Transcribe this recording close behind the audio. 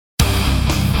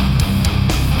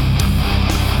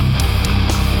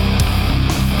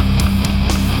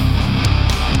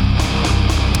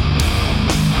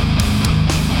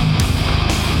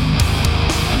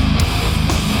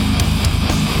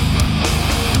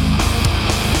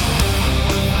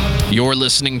You're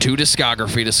listening to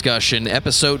Discography Discussion,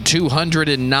 episode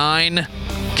 209,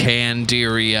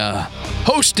 Candiria,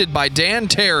 hosted by Dan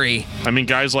Terry. I mean,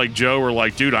 guys like Joe are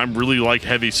like, dude, I'm really like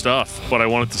heavy stuff, but I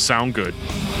want it to sound good.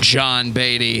 John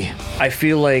Beatty. I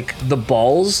feel like the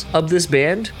balls of this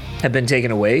band have been taken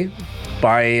away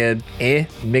by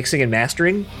mixing and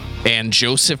mastering. And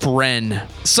Joseph Wren.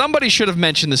 Somebody should have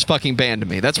mentioned this fucking band to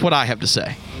me. That's what I have to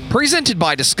say. Presented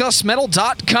by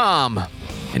DiscussMetal.com.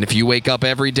 And if you wake up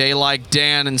every day like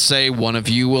Dan and say, one of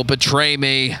you will betray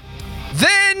me,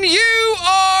 then you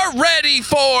are ready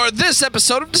for this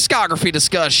episode of Discography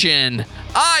Discussion.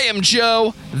 I am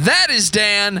Joe. That is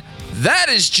Dan. That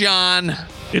is John.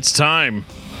 It's time.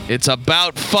 It's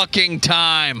about fucking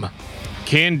time.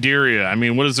 Candiria. I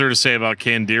mean, what is there to say about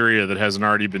Candiria that hasn't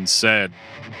already been said?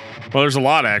 Well, there's a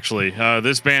lot, actually.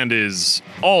 This band is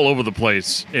all over the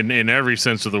place in every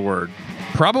sense of the word.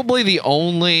 Probably the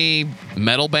only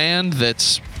metal band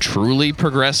that's truly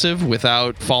progressive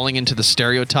without falling into the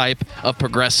stereotype of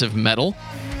progressive metal.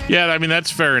 Yeah, I mean, that's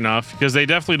fair enough, because they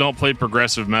definitely don't play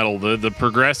progressive metal. The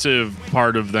progressive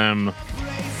part of them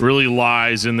really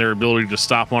lies in their ability to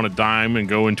stop on a dime and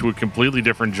go into a completely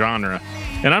different genre.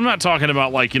 And I'm not talking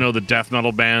about, like, you know, the death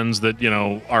metal bands that, you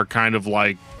know, are kind of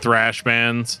like thrash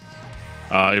bands,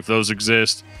 if those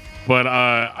exist. But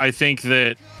I think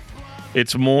that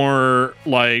it's more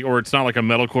like, or it's not like a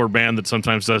metalcore band that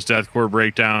sometimes does deathcore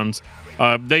breakdowns.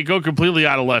 They go completely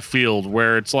out of left field,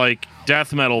 where it's like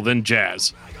death metal then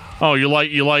jazz. Oh, you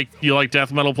like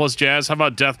death metal plus jazz? How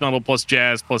about death metal plus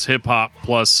jazz plus hip hop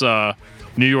plus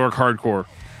New York hardcore?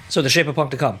 So the Shape of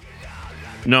Punk to Come.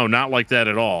 No, not like that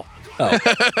at all. Oh.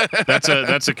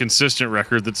 That's a consistent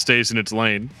record that stays in its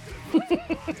lane.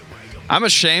 I'm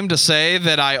ashamed to say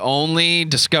that I only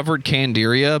discovered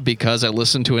Candiria because I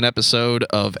listened to an episode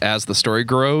of As the Story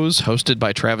Grows, hosted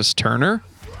by Travis Turner.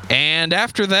 And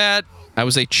after that, I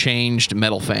was a changed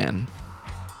metal fan.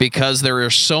 Because there are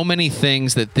so many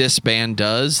things that this band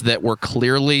does that were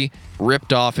clearly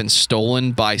ripped off and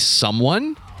stolen by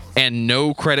someone, and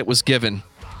no credit was given.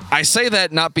 I say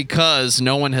that not because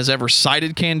no one has ever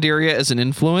cited Candiria as an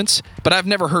influence, but I've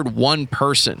never heard one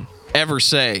person ever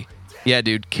say, yeah,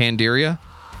 dude, Candiria,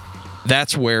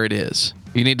 that's where it is.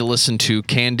 You need to listen to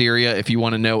Candiria if you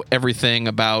want to know everything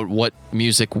about what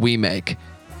music we make.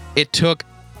 It took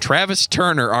Travis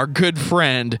Turner, our good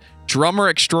friend, drummer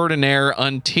extraordinaire,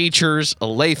 Unteachers,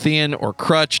 Alathian, or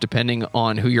Crutch, depending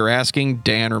on who you're asking,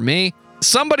 Dan or me.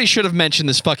 Somebody should have mentioned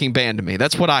this fucking band to me.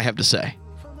 That's what I have to say.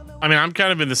 I mean, I'm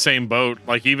kind of in the same boat.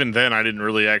 Like, even then, I didn't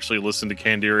really actually listen to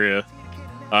Candiria.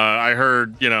 I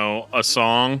heard, you know, a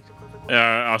song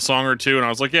or two, and I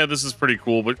was like, yeah, this is pretty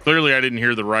cool. But clearly I didn't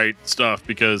hear the right stuff,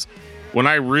 because when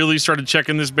I really started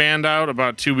checking this band out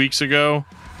about 2 weeks ago,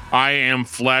 I am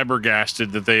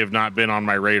flabbergasted that they have not been on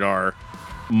my radar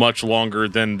much longer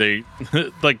than they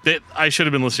I should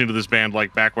have been listening to this band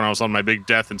like back when I was on my big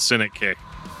Death and Cynic kick.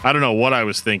 I don't know what I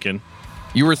was thinking.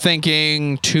 You were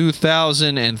thinking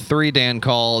 2003, Dan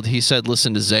called. He said,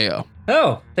 listen to Zao.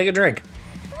 Oh, take a drink.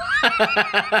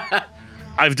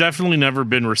 I've definitely never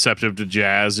been receptive to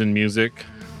jazz in music,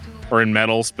 or in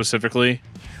metal specifically.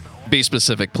 Be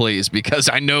specific, please, because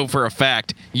I know for a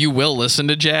fact you will listen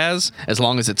to jazz as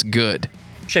long as it's good.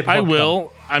 Shape of I Punk to will.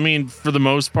 Come. I mean, for the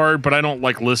most part, but I don't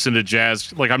like listen to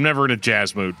jazz. Like, I'm never in a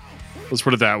jazz mood. Let's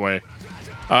put it that way.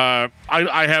 I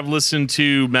have listened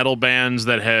to metal bands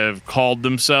that have called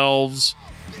themselves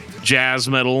jazz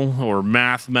metal or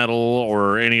math metal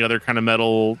or any other kind of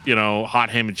metal, you know, hot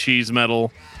ham and cheese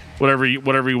metal, whatever you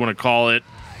want to call it.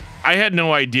 I had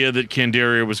no idea that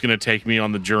Candiria was going to take me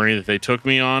on the journey that they took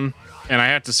me on. And I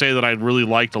have to say that I really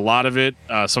liked a lot of it.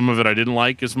 Some of it I didn't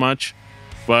like as much.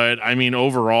 But, I mean,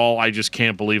 overall, I just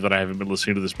can't believe that I haven't been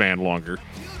listening to this band longer.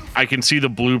 I can see the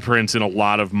blueprints in a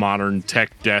lot of modern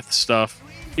tech death stuff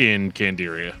in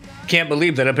Candiria. Can't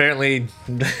believe that apparently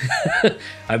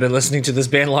I've been listening to this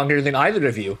band longer than either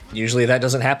of you. Usually that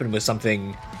doesn't happen with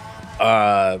something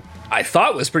I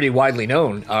thought was pretty widely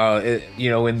known,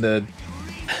 in the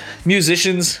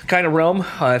musicians kind of realm,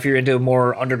 if you're into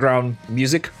more underground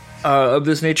music of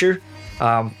this nature.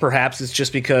 Perhaps it's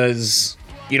just because,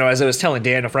 you know, as I was telling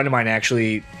Dan, a friend of mine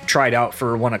actually tried out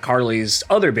for one of Carly's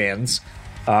other bands,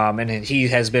 and he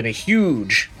has been a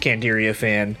huge Candiria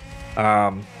fan,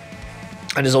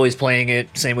 and is always playing it.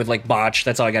 Same with, like, Botch.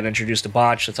 That's how I got introduced to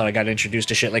Botch. That's how I got introduced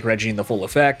to shit like Reggie and the Full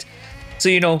Effect. So,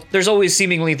 you know, there's always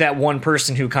seemingly that one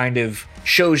person who kind of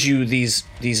shows you these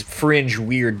fringe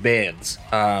weird bands.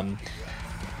 I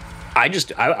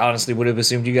honestly would have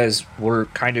assumed you guys were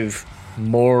kind of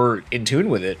more in tune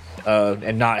with it,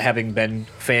 and not having been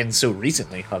fans so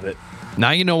recently of it.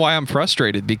 Now you know why I'm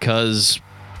frustrated, because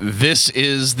this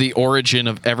is the origin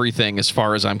of everything as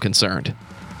far as I'm concerned.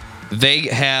 They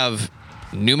have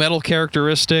nu metal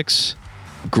characteristics,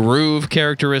 groove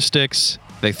characteristics.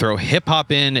 They throw hip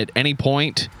hop in at any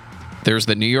point. There's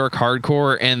the New York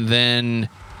hardcore, and then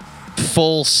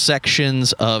full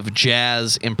sections of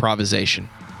jazz improvisation.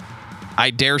 I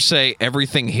dare say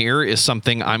everything here is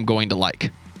something I'm going to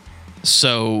like.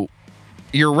 So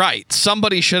you're right.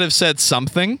 Somebody should have said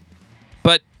something,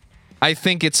 but I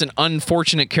think it's an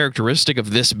unfortunate characteristic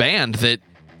of this band that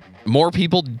more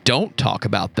people don't talk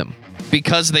about them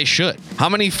because they should. How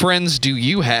many friends do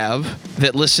you have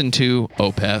that listen to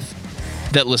Opeth,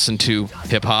 that listen to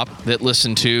hip hop, that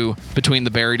listen to Between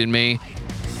the Buried and Me,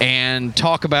 and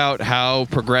talk about how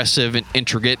progressive and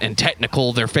intricate and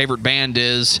technical their favorite band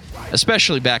is,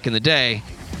 especially back in the day?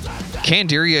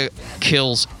 Candiria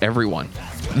kills everyone.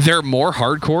 They're more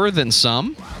hardcore than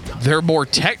some. They're more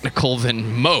technical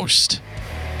than most.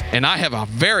 And I have a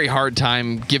very hard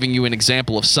time giving you an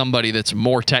example of somebody that's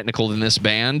more technical than this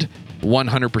band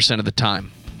 100% of the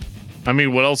time. I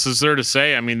mean, what else is there to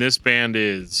say? I mean, this band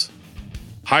is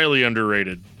highly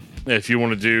underrated. If you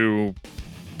want to do,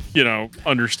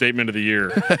 understatement of the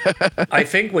year. I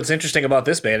think what's interesting about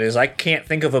this band is I can't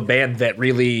think of a band that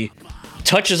really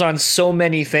touches on so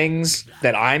many things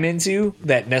that I'm into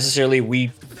that necessarily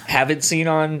we haven't seen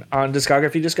on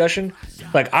discography discussion.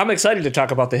 Like, I'm excited to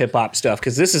talk about the hip hop stuff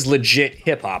because this is legit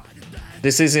hip hop.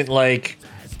 This isn't like,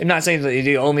 I'm not saying that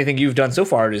the only thing you've done so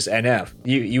far is NF.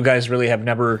 You guys really have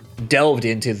never delved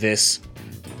into this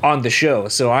on the show.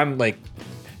 So I'm like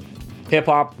hip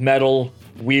hop, metal,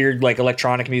 weird like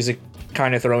electronic music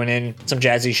kind of throwing in some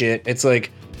jazzy shit. It's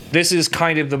like, this is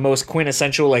kind of the most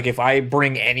quintessential, like if I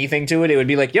bring anything to it, it would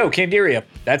be like, yo, Candiria,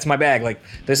 that's my bag. Like,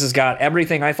 this has got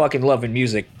everything I fucking love in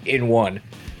music in one.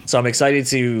 So I'm excited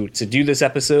to do this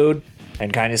episode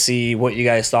and kind of see what you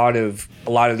guys thought of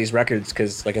a lot of these records.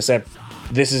 Because like I said,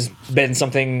 this has been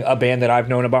a band that I've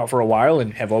known about for a while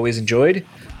and have always enjoyed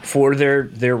for their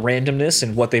randomness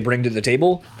and what they bring to the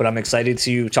table. But I'm excited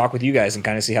to talk with you guys and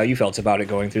kind of see how you felt about it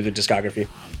going through the discography.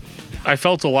 I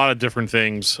felt a lot of different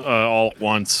things all at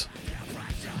once,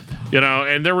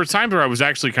 and there were times where I was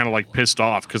actually kind of like pissed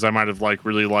off because I might have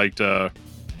really liked a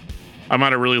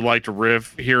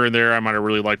riff here and there. I might have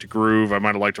really liked a groove. I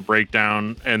might have liked a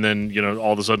breakdown, and then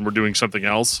all of a sudden we're doing something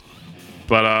else.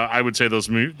 But I would say those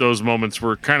moments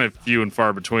were kind of few and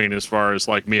far between as far as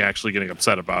like me actually getting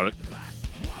upset about it.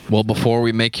 Well, before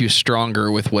we make you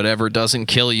stronger with whatever doesn't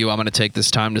kill you, I'm going to take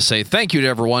this time to say thank you to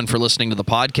everyone for listening to the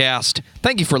podcast.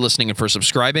 Thank you for listening and for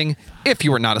subscribing. If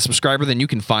you are not a subscriber, then you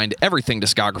can find everything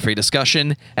discography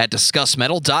discussion at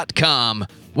discussmetal.com.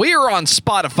 We are on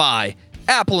Spotify,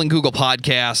 Apple and Google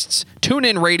Podcasts,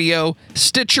 TuneIn Radio,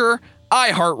 Stitcher,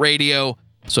 iHeartRadio.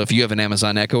 So if you have an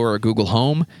Amazon Echo or a Google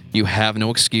Home, you have no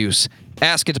excuse.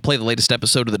 Ask it to play the latest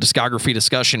episode of the Discography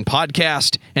Discussion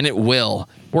podcast, and it will.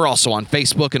 We're also on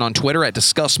Facebook and on Twitter at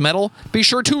Discuss Metal. Be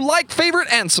sure to like, favorite,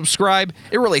 and subscribe.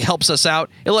 It really helps us out.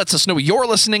 It lets us know you're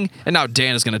listening. And now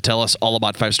Dan is going to tell us all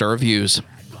about 5-star reviews.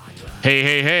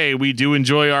 Hey, we do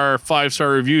enjoy our 5-star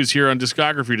reviews here on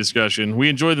Discography Discussion. We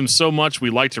enjoy them so much, we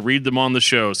like to read them on the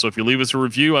show. So if you leave us a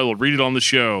review, I will read it on the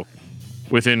show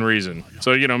within reason.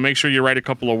 So, make sure you write a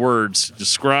couple of words.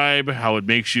 Describe how it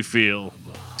makes you feel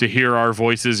to hear our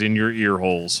voices in your ear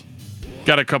holes.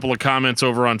 Got a couple of comments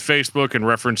over on Facebook in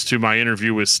reference to my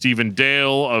interview with Stephen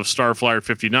Dale of Starflyer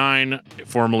 59,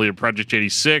 formerly of Project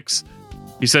 86.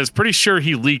 He says, pretty sure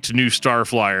he leaked new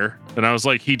Starflyer. And I was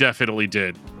like, he definitely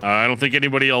did. I don't think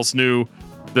anybody else knew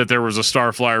that there was a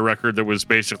Starflyer record that was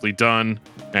basically done.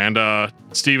 And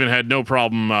Stephen had no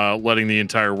problem letting the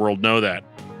entire world know that.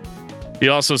 He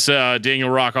also said,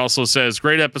 Daniel Rock also says,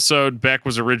 great episode. Beck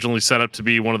was originally set up to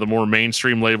be one of the more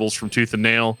mainstream labels from Tooth and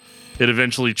Nail. It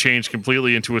eventually changed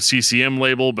completely into a CCM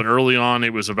label, but early on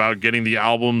it was about getting the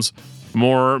albums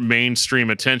more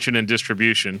mainstream attention and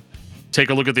distribution.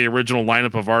 Take a look at the original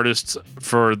lineup of artists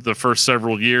for the first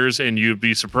several years, and you'd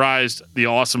be surprised the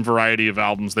awesome variety of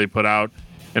albums they put out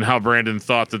and how Brandon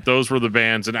thought that those were the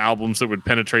bands and albums that would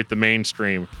penetrate the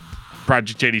mainstream.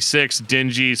 Project 86,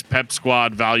 Dingies, Pep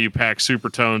Squad, Value Pack,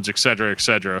 Supertones, etc.,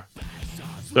 etc.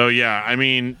 So yeah, I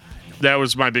mean, that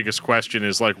was my biggest question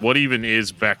is like, what even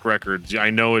is Beck Records?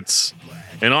 I know it's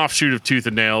an offshoot of Tooth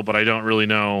and Nail, but I don't really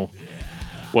know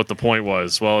what the point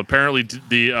was. Well, apparently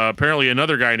apparently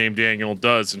another guy named Daniel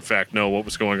does in fact know what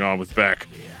was going on with Beck.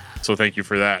 So thank you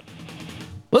for that.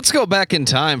 Let's go back in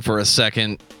time for a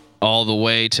second, all the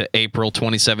way to April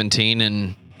 2017,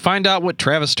 and find out what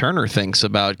Travis Turner thinks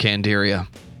about Candiria.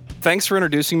 Thanks for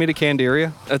introducing me to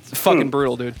Candiria. That's fucking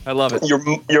brutal, dude. I love it.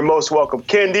 You're most welcome.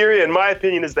 Candiria, in my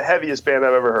opinion, is the heaviest band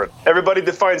I've ever heard. Everybody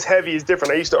defines heavy as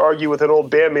different. I used to argue with an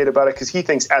old bandmate about it because he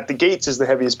thinks At the Gates is the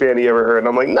heaviest band he ever heard. And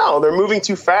I'm like, no, they're moving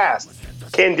too fast.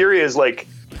 Candiria is like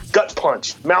gut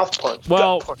punch, mouth punch,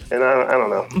 Well, gut punch. And I don't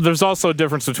know. There's also a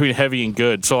difference between heavy and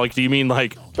good. So, like, do you mean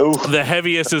like the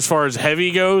heaviest as far as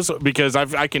heavy goes? Because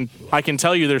I can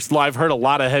tell you, I've heard a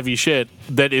lot of heavy shit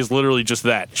that is literally just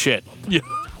that shit.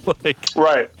 Like,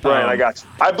 Right, I got you.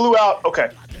 I blew out,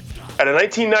 at a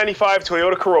 1995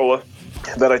 Toyota Corolla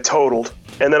that I totaled,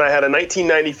 and then I had a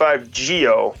 1995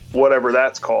 Geo, whatever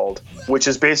that's called, which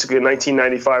is basically a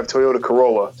 1995 Toyota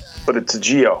Corolla, but it's a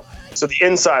Geo. So the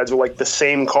insides were like the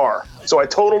same car. So I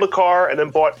totaled a car and then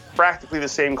bought practically the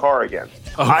same car again.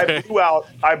 Okay.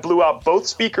 I blew out both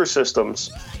speaker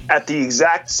systems at the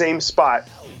exact same spot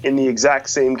in the exact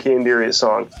same Candiria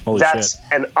song. Holy That's shit.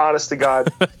 an honest to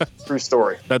God true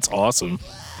story. that's awesome.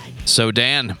 So,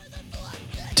 Dan,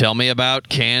 tell me about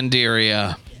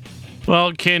Candiria.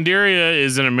 Well, Candiria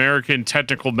is an American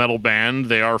technical metal band.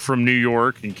 They are from New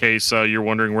York, in case you're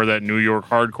wondering where that New York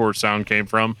hardcore sound came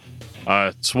from.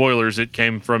 Spoilers, it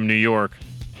came from New York.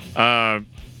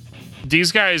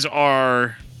 These guys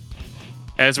are,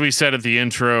 as we said at the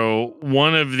intro,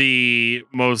 one of the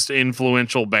most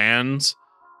influential bands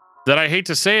that I hate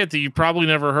to say it, that you probably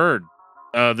never heard.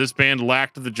 This band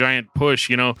lacked the giant push.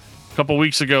 A couple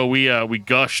weeks ago, we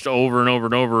gushed over and over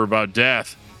and over about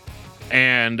Death.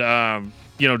 And,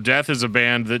 Death is a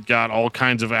band that got all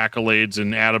kinds of accolades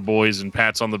and attaboys and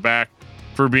pats on the back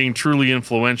for being truly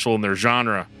influential in their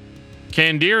genre.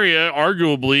 Candiria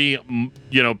arguably,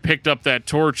 picked up that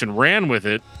torch and ran with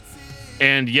it,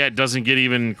 and yet doesn't get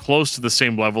even close to the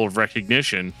same level of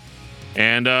recognition.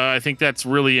 And I think that's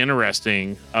really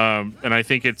interesting. And I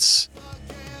think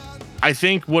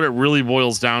what it really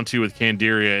boils down to with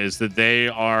Candiria is that they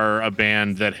are a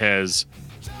band that has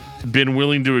been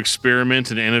willing to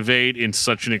experiment and innovate in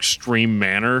such an extreme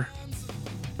manner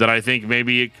that I think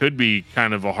maybe it could be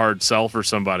kind of a hard sell for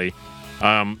somebody.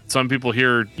 Some people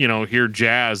hear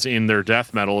jazz in their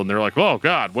death metal and they're like, oh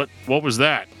God, what was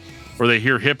that? Or they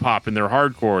hear hip hop in their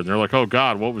hardcore and they're like, oh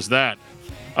God, what was that?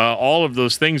 All of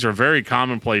those things are very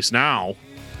commonplace now,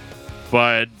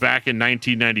 but back in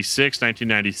 1996,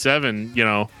 1997,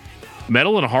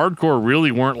 metal and hardcore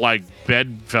really weren't like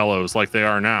bedfellows like they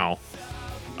are now.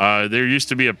 There used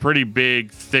to be a pretty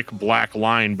big, thick black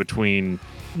line between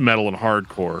metal and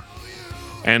hardcore.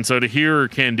 And so to hear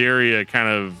Candiria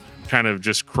kind of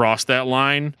just cross that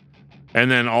line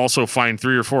and then also find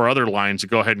 3 or 4 other lines to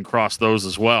go ahead and cross those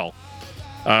as well.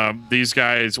 These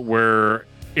guys were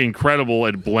incredible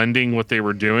at blending what they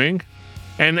were doing.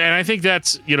 And I think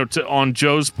that's, on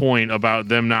Joe's point about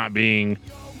them being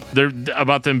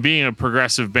a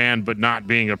progressive band, but not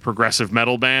being a progressive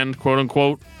metal band, quote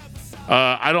unquote.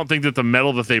 I don't think that the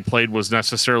metal that they played was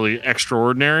necessarily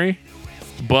extraordinary,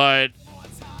 but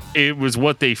it was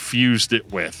what they fused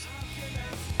it with.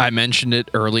 I mentioned it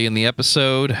early in the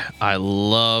episode. I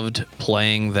loved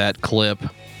playing that clip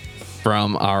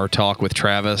from our talk with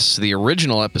Travis, the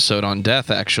original episode on Death,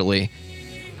 actually,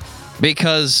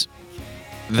 because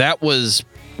that was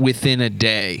within a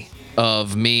day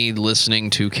of me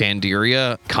listening to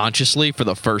Candiria consciously for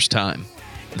the first time.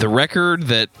 The record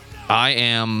that I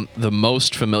am the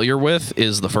most familiar with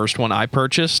is the first one I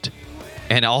purchased,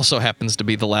 and also happens to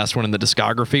be the last one in the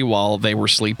discography while they were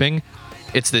sleeping.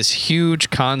 It's this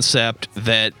huge concept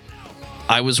that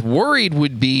I was worried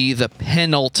would be the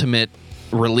penultimate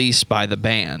release by the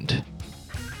band.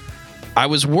 I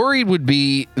was worried would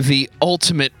be the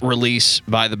ultimate release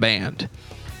by the band.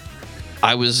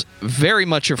 I was very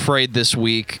much afraid this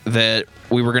week that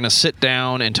we were going to sit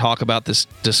down and talk about this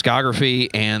discography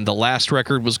and the last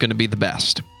record was going to be the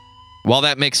best. While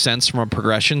that makes sense from a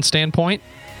progression standpoint,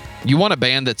 you want a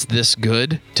band that's this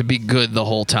good to be good the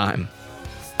whole time.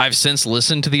 I've since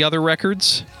listened to the other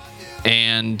records,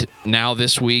 and now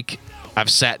this week I've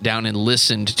sat down and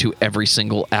listened to every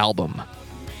single album.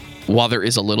 While there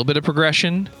is a little bit of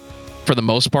progression, for the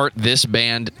most part, this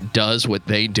band does what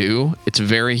they do. It's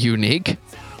very unique,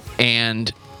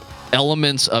 and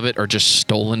elements of it are just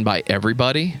stolen by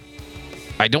everybody.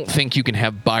 I don't think you can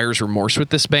have buyer's remorse with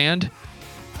this band,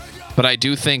 but I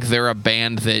do think they're a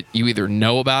band that you either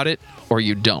know about it or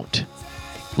you don't.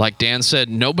 Like Dan said,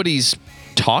 nobody's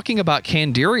talking about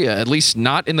Candiria, at least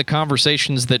not in the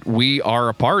conversations that we are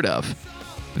a part of.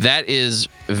 That is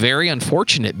very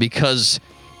unfortunate because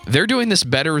they're doing this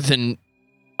better than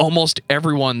almost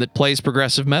everyone that plays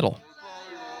progressive metal.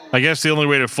 I guess the only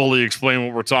way to fully explain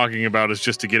what we're talking about is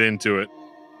just to get into it.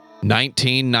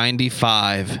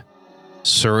 1995.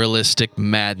 Surrealistic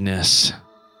Madness.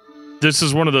 This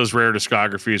is one of those rare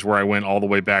discographies where I went all the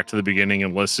way back to the beginning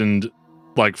and listened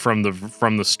like from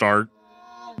the start,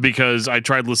 because I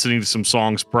tried listening to some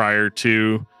songs prior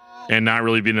to and not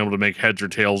really being able to make heads or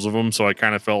tails of them. So I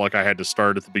kind of felt like I had to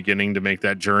start at the beginning to make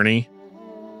that journey.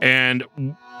 And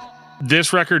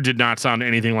this record did not sound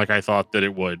anything like I thought that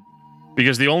it would,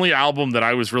 because the only album that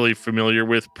I was really familiar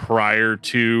with prior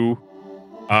to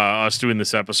us doing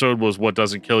this episode was What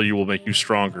Doesn't Kill You Will Make You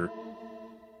Stronger.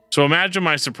 So imagine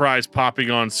my surprise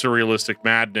popping on Surrealistic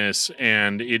Madness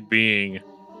and it being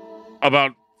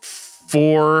about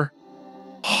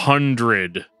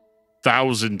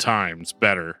 400,000 times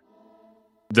better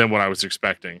than what I was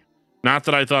expecting. Not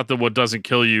that I thought that What Doesn't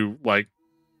Kill You like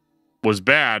was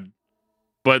bad,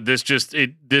 but this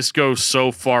goes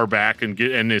so far back and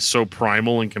is so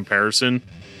primal in comparison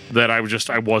that I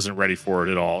wasn't ready for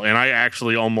it at all. And I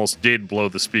actually almost did blow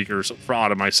the speakers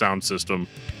out of my sound system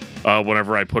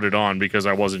whenever I put it on, because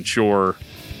I wasn't sure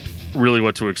really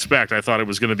what to expect. I thought it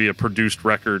was going to be a produced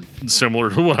record similar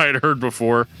to what I'd heard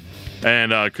before,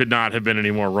 and could not have been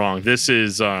any more wrong. This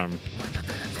is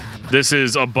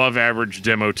above average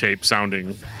demo tape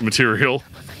sounding material.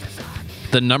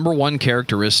 The number one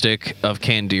characteristic of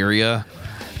Candiria,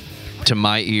 to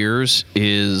my ears,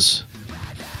 is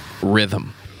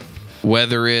rhythm.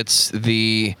 Whether it's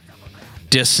the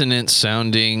dissonant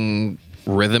sounding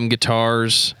rhythm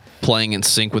guitars playing in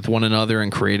sync with one another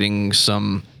and creating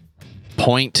some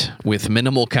point with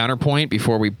minimal counterpoint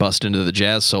before we bust into the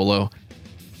jazz solo,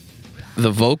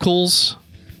 the vocals,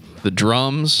 the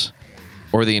drums,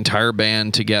 or the entire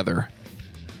band together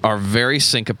are very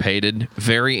syncopated,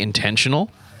 very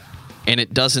intentional, and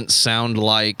it doesn't sound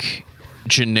like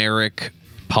generic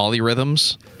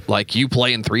polyrhythms, like you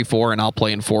play in 3/4 and I'll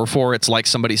play in 4/4. It's like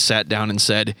somebody sat down and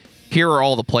said, here are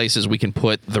all the places we can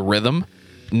put the rhythm.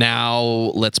 Now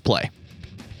let's play.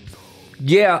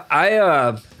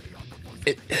 Yeah,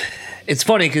 it's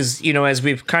funny because, you know, as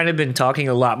we've kind of been talking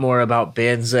a lot more about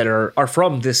bands that are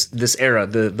from this era,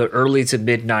 the early to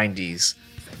mid 90s,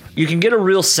 you can get a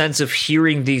real sense of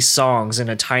hearing these songs in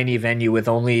a tiny venue with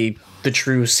only the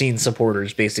true scene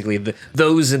supporters, basically,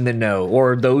 those in the know,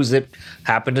 or those that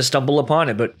happen to stumble upon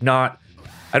it, but not.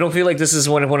 I don't feel like this is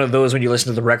one of those when you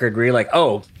listen to the record where you're like,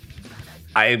 oh,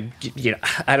 I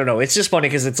don't know. It's just funny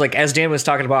because it's like, as Dan was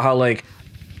talking about how like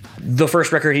the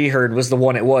first record he heard was the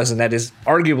one it was, and that is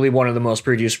arguably one of the most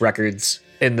produced records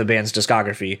in the band's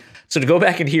discography. So to go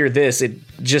back and hear this, it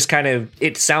just kind of,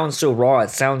 it sounds so raw.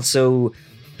 It sounds so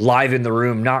live in the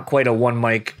room, not quite a one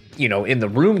mic, in the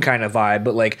room kind of vibe,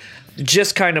 but like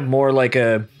just kind of more like you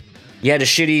were at a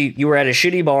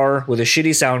shitty bar with a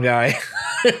shitty sound guy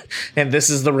and this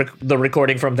is the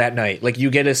recording from that night. Like,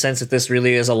 you get a sense that this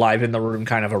really is a live in the room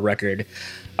kind of a record.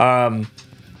 I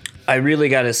really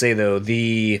got to say though,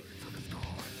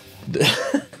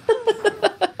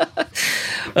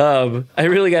 I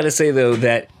really got to say though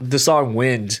that the song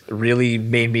Wind really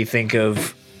made me think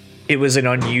of, it was an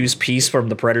unused piece from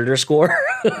the Predator score.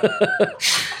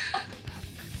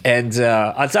 And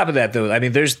on top of that, though, I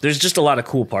mean, there's just a lot of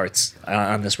cool parts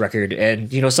on this record. And,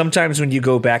 sometimes when you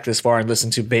go back this far and listen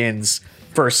to bands'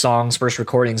 first songs, first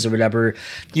recordings or whatever,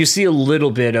 you see a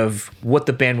little bit of what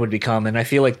the band would become. And I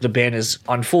feel like the band is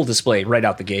on full display right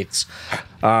out the gates.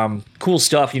 Cool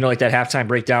stuff, like that halftime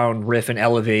breakdown riff and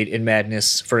Elevate in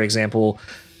Madness, for example.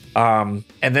 And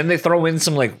then they throw in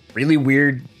some like really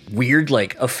weird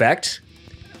like effect.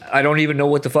 I don't even know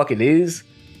what the fuck it is.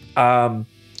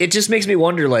 It just makes me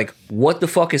wonder, like, what the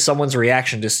fuck is someone's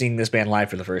reaction to seeing this band live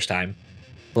for the first time?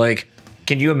 Like,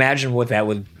 can you imagine what that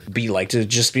would be like to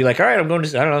just be like, all right, I'm going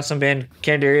to, I don't know, some band,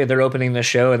 Candiria, they're opening this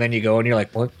show, and then you go and you're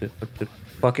like, what the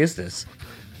fuck is this?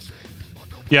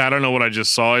 Yeah, I don't know what I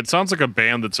just saw. It sounds like a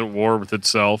band that's at war with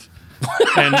itself.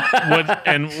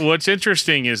 And what's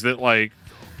interesting is that, like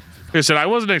I said, I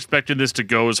wasn't expecting this to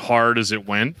go as hard as it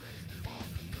went.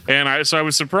 And I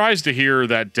was surprised to hear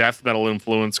that death metal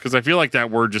influence, because I feel like that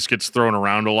word just gets thrown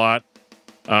around a lot.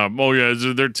 They're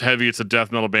heavy. It's a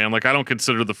death metal band. Like, I don't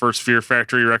consider the first Fear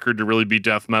Factory record to really be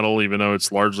death metal, even though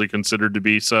it's largely considered to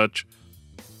be such.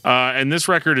 And this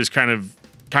record is kind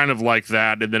of like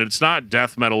that, and then it's not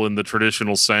death metal in the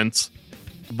traditional sense,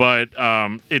 but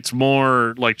it's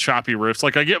more like choppy riffs.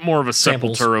 Like, I get more of a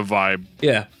Sepultura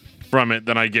vibe, from it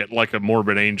than I get like a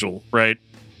Morbid Angel, right?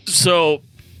 So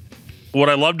what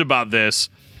I loved about this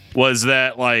was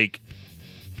that, like,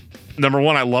 number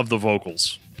one, I love the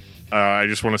vocals. I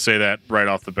just want to say that right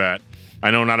off the bat. I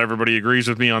know not everybody agrees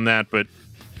with me on that, but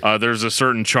there's a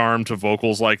certain charm to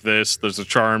vocals like this. There's a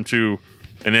charm to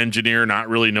an engineer not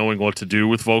really knowing what to do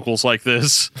with vocals like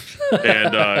this,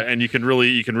 and you can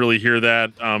really hear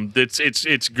that.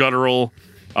 It's guttural,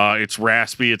 it's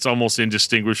raspy, it's almost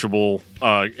indistinguishable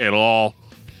at all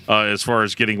as far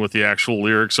as getting what the actual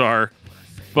lyrics are.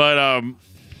 But I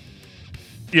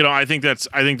think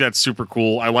that's super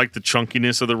cool. I like the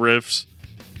chunkiness of the riffs.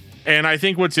 And I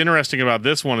think what's interesting about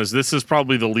this one is this is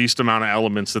probably the least amount of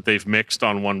elements that they've mixed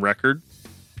on one record.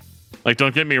 Like,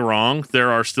 don't get me wrong,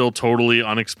 there are still totally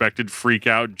unexpected freak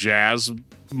out jazz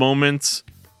moments,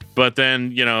 but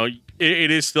then,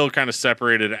 it is still kind of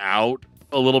separated out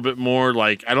a little bit more.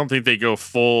 Like, I don't think they go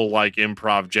full like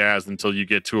improv jazz until you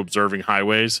get to Observing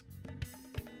Highways,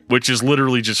 which is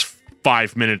literally just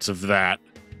 5 minutes of that.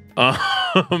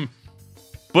 But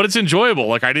it's enjoyable.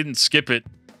 Like, I didn't skip it.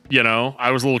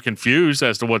 I was a little confused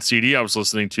as to what CD I was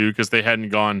listening to because they hadn't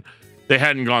gone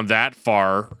that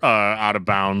far out of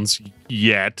bounds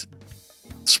yet.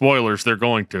 Spoilers, they're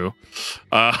going to.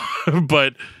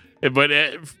 But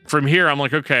from here, I'm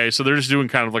like, okay, so they're just doing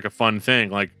kind of like a fun thing,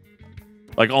 like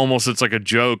almost it's like a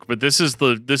joke. But this is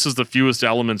the fewest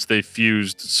elements they've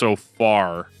fused so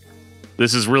far.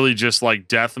 This is really just like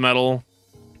death metal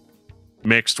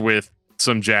mixed with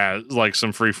some jazz, like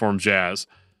some freeform jazz.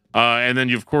 And then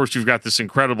you've got this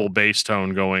incredible bass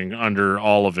tone going under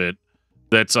all of it.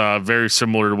 That's very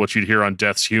similar to what you'd hear on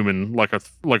Death's Human, like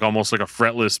almost like a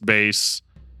fretless bass,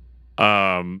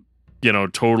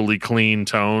 totally clean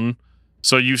tone.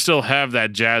 So you still have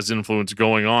that jazz influence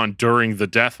going on during the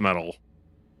death metal,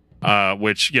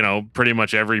 which pretty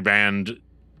much every band,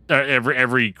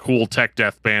 every cool tech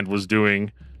death band was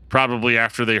doing. Probably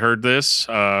after they heard this,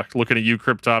 looking at you,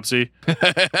 Cryptopsy.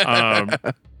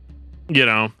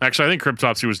 Actually, I think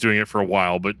Cryptopsy was doing it for a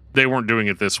while, but they weren't doing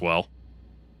it this well.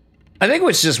 I think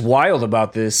what's just wild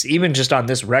about this, even just on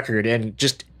this record and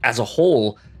just as a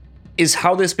whole, is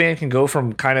how this band can go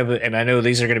from kind of, and I know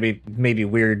these are going to be maybe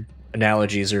weird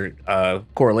analogies or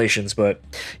correlations, but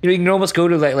you can almost go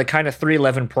to like kind of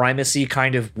 311 Primacy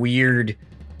kind of weird.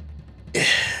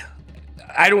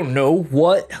 I don't know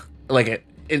what, like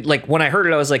like when I heard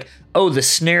it, I was like, oh, the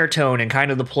snare tone and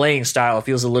kind of the playing style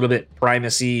feels a little bit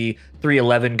Primacy,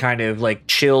 311 kind of like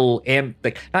chill,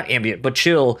 like not ambient, but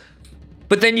chill.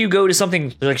 But then you go to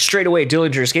something like straight away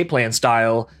Dillinger Escape Plan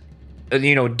style.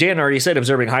 Dan already said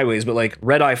Observing Highways, but like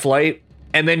Red Eye Flight,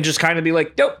 and then just kind of be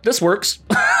like, nope, this works.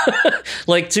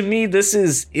 Like, to me, this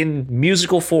is in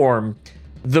musical form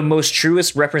the most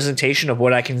truest representation of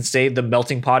what I can say the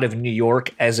melting pot of New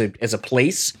York as a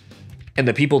place and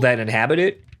the people that inhabit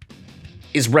it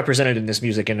is represented in this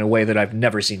music in a way that I've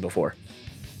never seen before.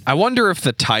 I wonder if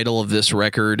the title of this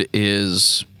record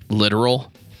is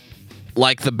literal.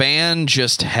 Like, the band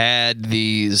just had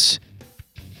these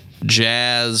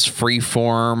jazz,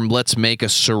 freeform, let's make a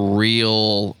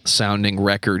surreal sounding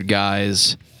record,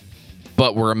 guys,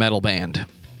 but we're a metal band.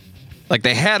 Like,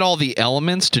 they had all the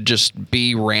elements to just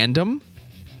be random,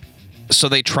 so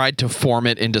they tried to form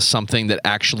it into something that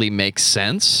actually makes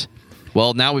sense.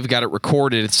 Well, now we've got it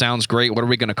recorded. It sounds great. What are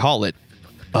we going to call it?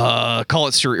 Call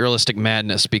it Surrealistic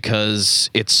Madness, because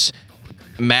it's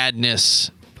madness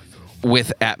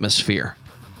with atmosphere.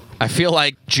 I feel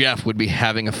like Jeff would be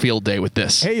having a field day with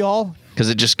this. Hey, y'all. Because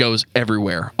it just goes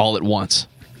everywhere all at once.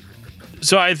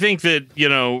 So I think that,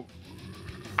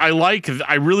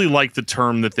 I really like the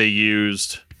term that they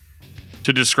used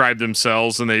to describe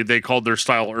themselves, and they called their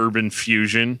style urban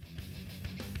fusion.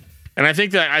 And I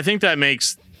think that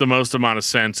makes the most amount of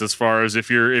sense as far as if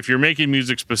you're making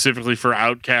music specifically for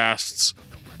outcasts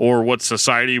or what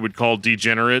society would call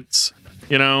degenerates,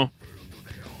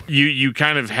 you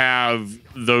kind of have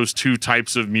those two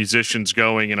types of musicians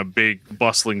going in a big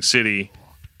bustling city,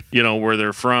 where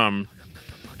they're from.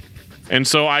 And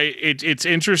so it's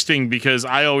interesting because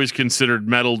I always considered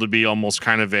metal to be almost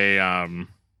kind of a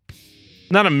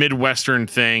not a Midwestern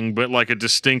thing, but like a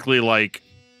distinctly like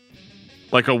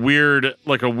a weird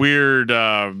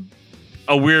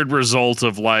result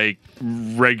of like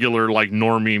regular like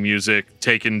normie music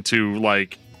taken to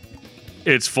like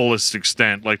its fullest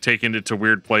extent, like taking it to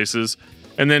weird places.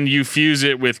 And then you fuse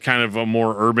it with kind of a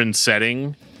more urban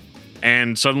setting,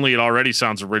 and suddenly it already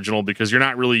sounds original because you're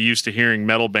not really used to hearing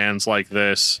metal bands like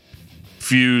this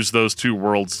fuse those two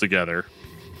worlds together.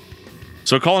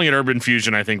 So calling it urban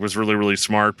fusion, I think, was really, really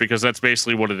smart because that's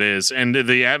basically what it is. And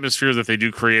the atmosphere that they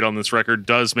do create on this record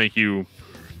does make you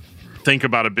think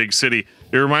about a big city.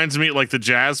 It reminds me, like, the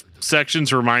jazz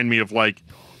sections remind me of like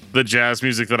the jazz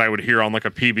music that I would hear on like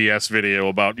a PBS video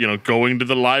about, going to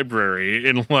the library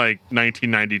in like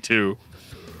 1992.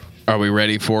 Are we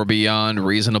ready for Beyond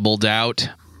Reasonable Doubt?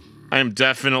 I am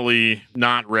definitely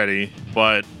not ready,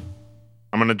 but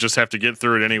I'm going to just have to get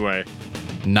through it anyway.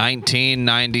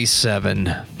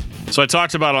 1997. So I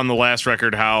talked about on the last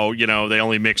record how, they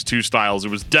only mixed two styles. It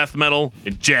was death metal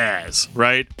and jazz,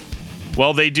 right?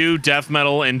 Well, they do death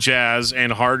metal and jazz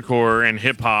and hardcore and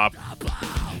hip hop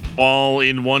all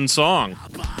in one song.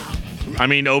 I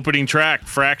mean, opening track,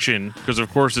 Fraction, because of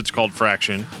course it's called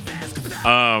Fraction.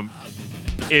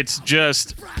 It's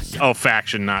just,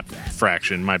 Faction, not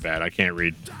Fraction. My bad. I can't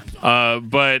read.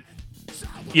 But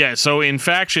yeah, so in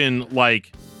Faction,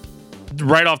 like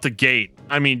right off the gate,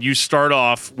 I mean, you start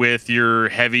off with your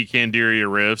heavy Candiria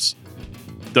riffs,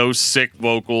 those sick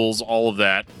vocals, all of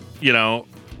that.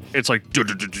 It's like,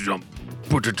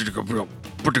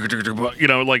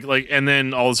 and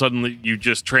then all of a sudden you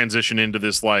just transition into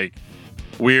this like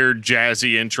weird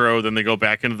jazzy intro. Then they go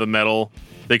back into the metal.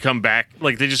 They come back,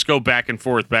 like they just go back and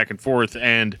forth.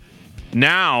 And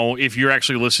now, if you're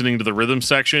actually listening to the rhythm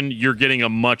section, you're getting a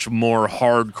much more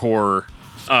hardcore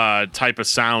type of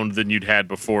sound than you'd had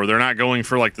before. They're not going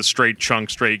for like the straight chunk,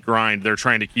 straight grind. They're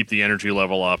trying to keep the energy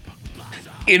level up.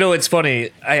 It's funny.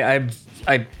 I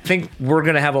think we're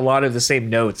going to have a lot of the same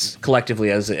notes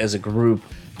collectively as a group.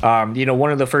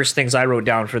 One of the first things I wrote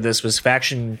down for this was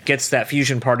Faction gets that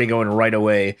fusion party going right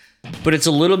away, but it's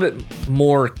a little bit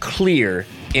more clear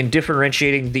in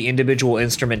differentiating the individual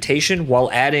instrumentation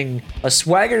while adding a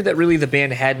swagger that really the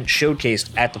band hadn't showcased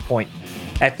at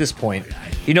this point.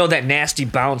 That nasty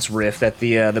bounce riff that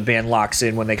the band locks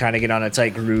in when they kind of get on a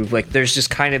tight groove. Like, there's just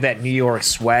kind of that New York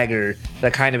swagger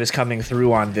that kind of is coming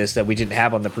through on this that we didn't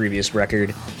have on the previous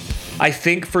record. I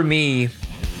think for me,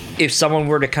 if someone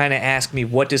were to kind of ask me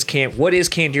what is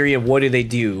Candiria, what do they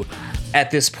do at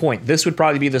this point, this would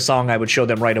probably be the song I would show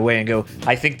them right away and go,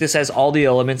 I think this has all the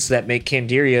elements that make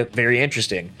Candiria very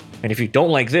interesting. And if you don't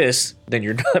like this, then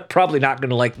you're probably not going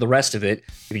to like the rest of it.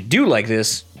 If you do like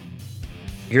this,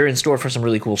 you're in store for some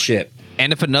really cool shit.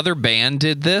 And if another band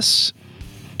did this,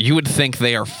 you would think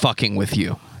they are fucking with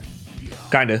you.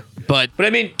 Kinda. But I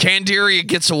mean, Candiria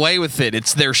gets away with it.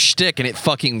 It's their shtick, and it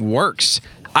fucking works.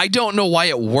 I don't know why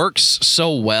it works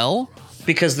so well.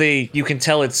 Because you can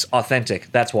tell it's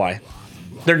authentic. That's why.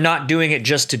 They're not doing it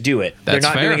just to do it. They're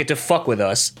not doing it to fuck with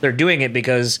us. They're doing it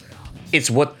because it's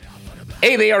what...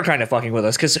 they are kind of fucking with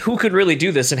us, because who could really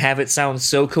do this and have it sound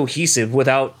so cohesive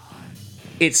without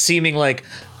it seeming like,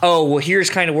 here's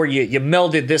kind of where you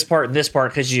melded this part and this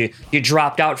part because you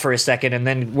dropped out for a second and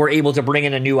then we're able to bring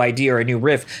in a new idea or a new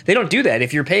riff. They don't do that.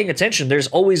 If you're paying attention, there's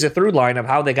always a through line of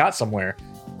how they got somewhere.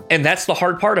 And that's the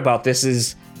hard part about this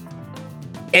is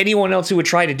anyone else who would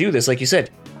try to do this, like you said,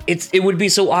 it would be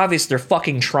so obvious they're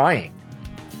fucking trying.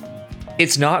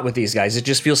 It's not with these guys. It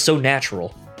just feels so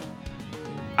natural.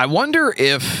 I wonder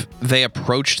if they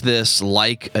approached this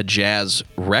like a jazz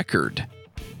record,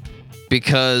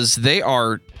 because they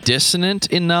are dissonant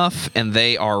enough and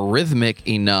they are rhythmic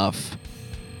enough.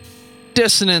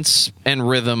 Dissonance and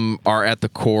rhythm are at the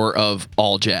core of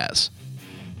all jazz.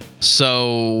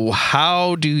 So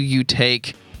how do you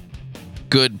take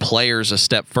good players a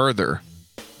step further?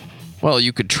 Well,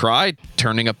 you could try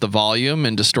turning up the volume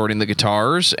and distorting the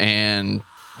guitars and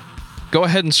go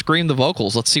ahead and scream the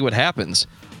vocals. Let's see what happens.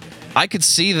 I could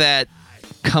see that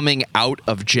coming out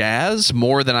of jazz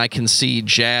more than I can see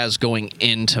jazz going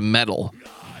into metal.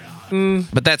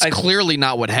 But that's clearly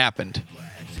not what happened.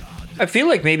 I feel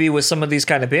like maybe with some of these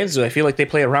kind of bands, though, I feel like they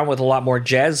play around with a lot more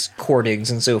jazz chordings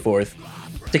and so forth.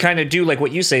 To kind of do, like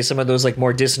what you say, some of those like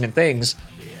more dissonant things.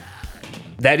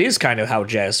 That is kind of how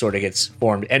jazz sort of gets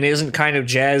formed. And isn't kind of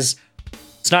jazz,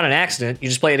 it's not an accident. You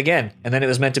just play it again, and then it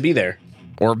was meant to be there.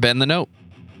 Or bend the note.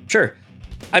 Sure.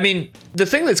 I mean, the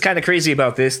thing that's kind of crazy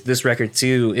about this record,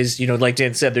 too, is, like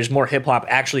Dan said, there's more hip-hop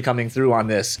actually coming through on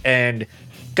this. And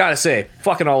gotta say,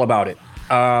 fucking all about it.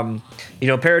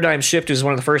 Paradigm Shift is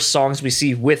one of the first songs we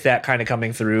see with that kind of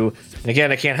coming through. And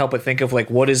again, I can't help but think of, like,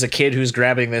 what is a kid who's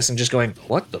grabbing this and just going,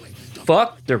 what the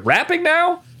fuck? They're rapping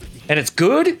now? And it's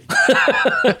good?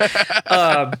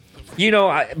 But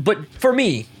for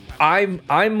me,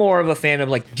 I'm more of a fan of,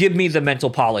 like, give me the mental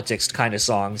politics kind of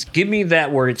songs. Give me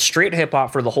that where it's straight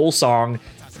hip-hop for the whole song.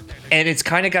 And it's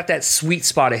kind of got that sweet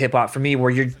spot of hip-hop for me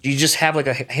where you just have, like,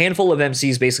 a handful of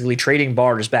MCs basically trading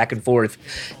bars back and forth.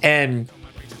 And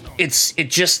it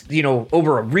just,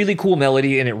 over a really cool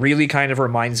melody, and it really kind of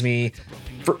reminds me,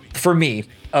 for me,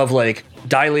 of, like,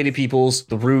 Dilated Peoples,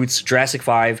 The Roots, Jurassic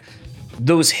 5,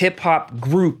 those hip-hop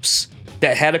groups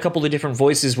that had a couple of different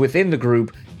voices within the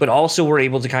group, but also were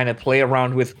able to kind of play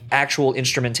around with actual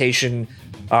instrumentation,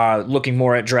 looking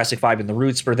more at Jurassic 5 and The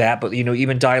Roots for that. But,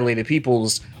 even Dilated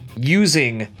Peoples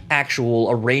using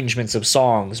actual arrangements of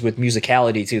songs with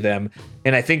musicality to them.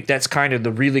 And I think that's kind of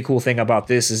the really cool thing about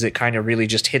this, is it kind of really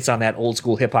just hits on that old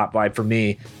school hip hop vibe for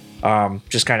me.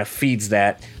 Just kind of feeds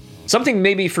that. Something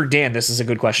maybe for Dan, this is a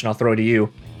good question I'll throw to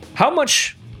you. How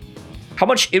much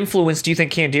influence do you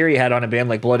think Candiria had on a band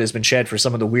like Blood Has Been Shed for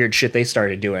some of the weird shit they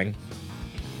started doing?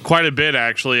 Quite a bit,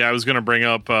 actually. I was going to bring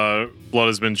up Blood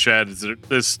Has Been Shed.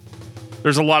 There's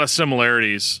a lot of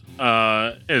similarities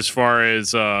as far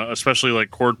as especially like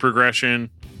chord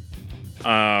progression.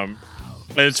 And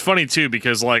it's funny too,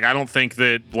 because like I don't think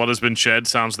that Blood Has Been Shed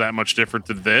sounds that much different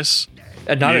than this.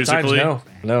 Not musically. At times,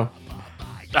 no.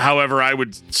 However, I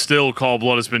would still call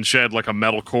Blood Has Been Shed like a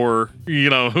metalcore,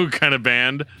 kind of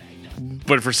band.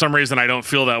 But for some reason, I don't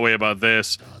feel that way about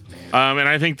this. And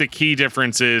I think the key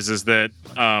difference is that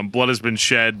Blood Has Been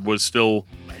Shed was still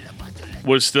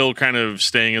kind of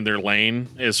staying in their lane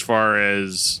as far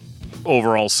as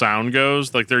overall sound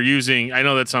goes. Like they're using, I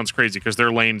know that sounds crazy because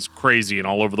their lane's crazy and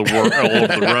all over the all over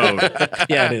the road.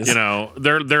 Yeah, it is.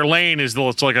 Their lane is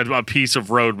it's like a piece of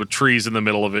road with trees in the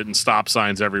middle of it and stop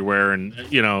signs everywhere, and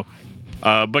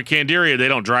but Candiria, they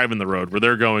don't drive in the road. Where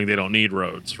they're going, they don't need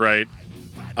roads, right?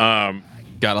 Got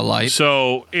a light.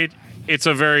 So it's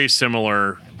a very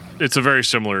similar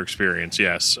experience,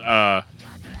 yes.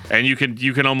 And you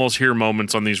can almost hear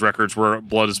moments on these records where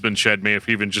Blood Has Been Shed may have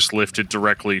even just lifted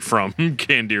directly from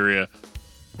Candiria.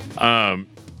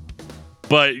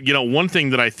 But one thing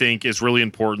that I think is really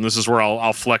important, this is where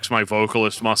I'll flex my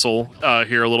vocalist muscle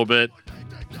here a little bit.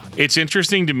 It's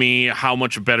interesting to me how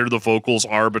much better the vocals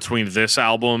are between this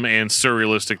album and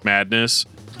Surrealistic Madness,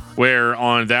 where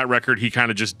on that record he kind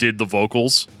of just did the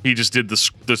vocals. He just did the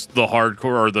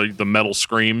hardcore or the metal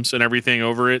screams and everything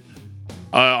over it.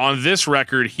 On this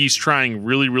record, he's trying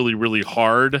really, really, really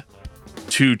hard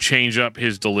to change up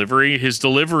his delivery. His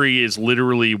delivery is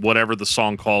literally whatever the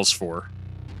song calls for,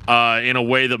 in a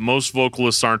way that most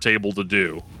vocalists aren't able to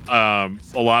do. A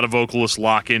lot of vocalists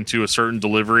lock into a certain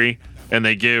delivery, and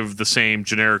they give the same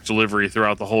generic delivery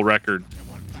throughout the whole record.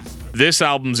 This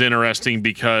album's interesting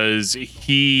because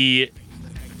there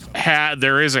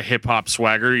is a hip-hop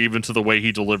swagger even to the way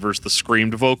he delivers the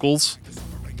screamed vocals.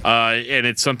 And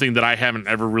it's something that I haven't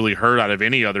ever really heard out of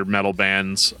any other metal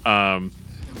bands that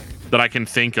I can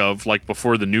think of, like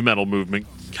before the new metal movement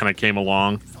kind of came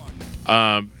along.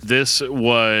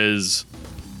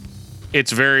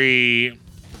 It's very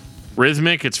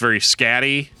rhythmic, it's very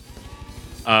scatty,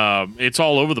 it's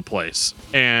all over the place.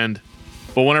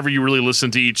 But whenever you really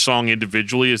listen to each song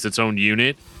individually as its own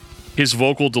unit, his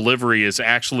vocal delivery is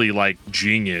actually like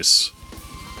genius.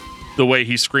 The way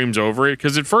he screams over it,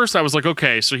 because at first I was like,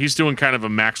 okay, so he's doing kind of a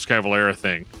Max Cavalera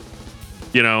thing,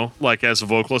 like as a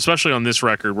vocal, especially on this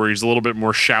record where he's a little bit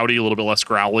more shouty, a little bit less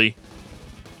growly,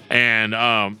 and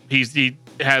he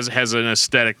has an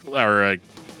aesthetic, or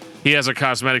he has a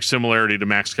cosmetic similarity to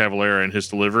Max Cavalera in his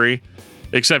delivery,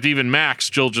 except even Max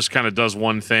still just kind of does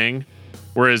one thing,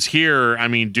 whereas here, I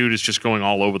mean, dude is just going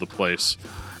all over the place,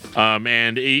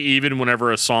 and even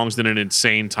whenever a song's in an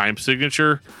insane time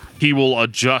signature, he will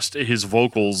adjust his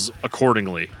vocals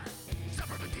accordingly.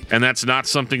 And that's not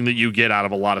something that you get out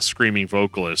of a lot of screaming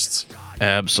vocalists.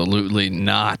 Absolutely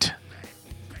not.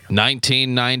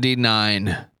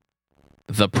 1999.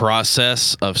 The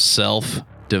process of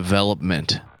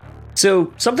self-development.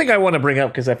 So, something I want to bring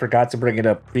up, because I forgot to bring it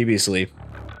up previously.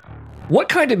 What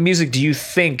kind of music do you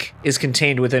think is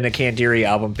contained within a Candiria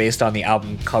album based on the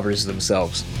album covers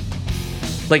themselves?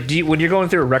 Like, when you're going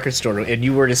through a record store and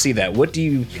you were to see that, what do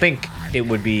you think it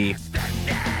would be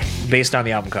based on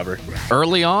the album cover?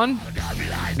 Early on?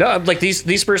 No, like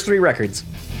these first three records.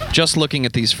 Just looking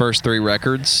at these first three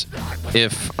records,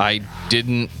 if I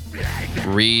didn't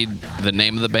read the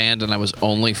name of the band and I was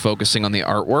only focusing on the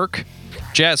artwork,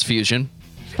 jazz fusion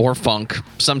or funk,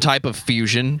 some type of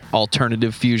fusion,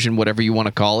 alternative fusion, whatever you want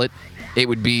to call it, it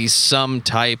would be some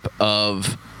type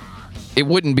of... It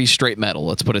wouldn't be straight metal,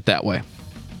 let's put it that way.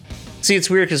 See,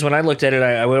 it's weird because when I looked at it,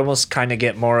 I would almost kind of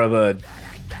get more of a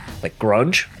like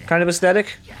grunge kind of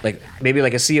aesthetic, like maybe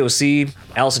like a COC,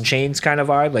 Alice in Chains kind of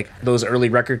vibe, like those early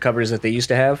record covers that they used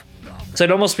to have. So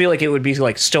I'd almost feel like it would be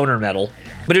like stoner metal.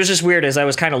 But it was just weird as I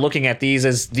was kind of looking at these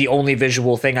as the only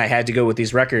visual thing I had to go with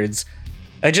these records.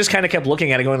 I just kind of kept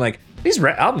looking at it going like, these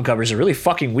album covers are really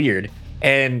fucking weird.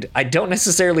 And I don't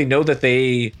necessarily know that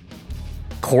they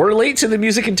correlate to the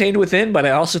music contained within, but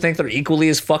I also think they're equally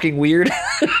as fucking weird.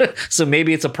 So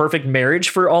maybe it's a perfect marriage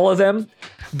for all of them.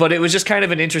 But it was just kind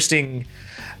of an interesting...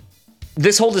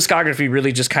 This whole discography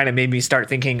really just kind of made me start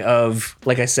thinking of,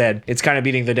 like I said, it's kind of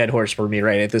beating the dead horse for me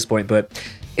right at this point, but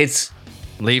it's...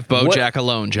 Leave Bojack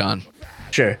alone, John.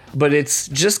 Sure. But it's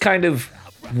just kind of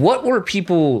what were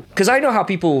people, because I know how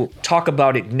people talk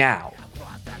about it now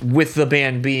with the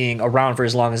band being around for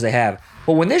as long as they have,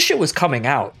 but when this shit was coming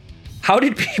out, how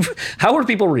were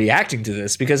people reacting to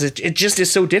this? Because it just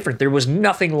is so different. There was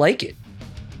nothing like it.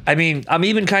 I mean, I'm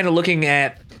even kind of looking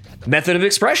at Method of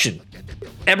Expression.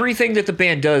 Everything that the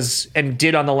band does and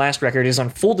did on the last record is on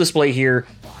full display here,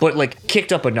 but like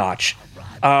kicked up a notch.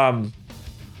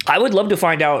 I would love to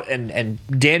find out, and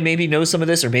Dan maybe knows some of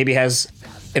this, or maybe has.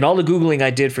 In all the Googling I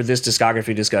did for this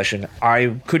discography discussion,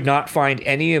 I could not find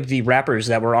any of the rappers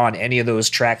that were on any of those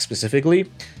tracks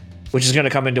specifically, which is going to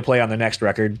come into play on the next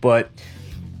record. But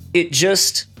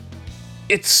it's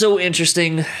so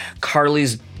interesting.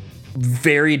 Carly's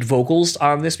varied vocals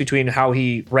on this, between how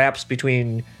he raps,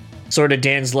 between sort of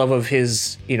Dan's love of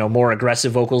his, more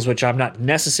aggressive vocals, which I'm not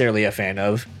necessarily a fan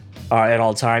of at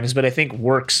all times, but I think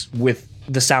works with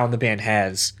the sound the band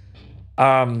has.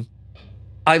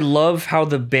 I love how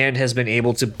the band has been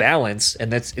able to balance,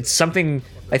 and it's something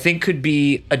I think could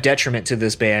be a detriment to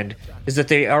this band, is that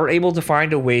they are able to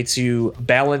find a way to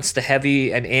balance the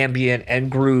heavy and ambient and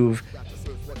groove.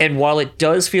 And while it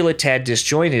does feel a tad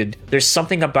disjointed, there's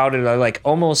something about it I like.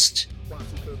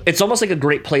 It's almost like a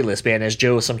great playlist band, as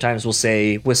Joe sometimes will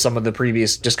say with some of the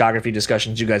previous discography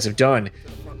discussions you guys have done.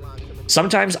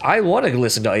 Sometimes I want to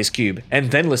listen to Ice Cube,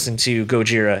 and then listen to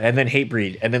Gojira, and then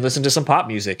Hatebreed, and then listen to some pop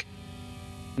music.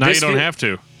 Now you don't have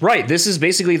to. Right. This is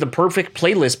basically the perfect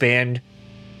playlist band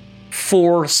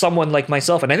for someone like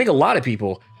myself. And I think a lot of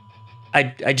people,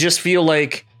 I just feel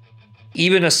like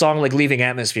even a song like Leaving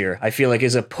Atmosphere, I feel like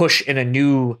is a push in a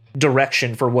new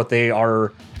direction for what they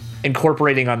are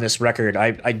incorporating on this record.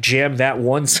 I jammed that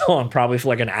one song probably for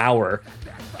like an hour,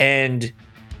 and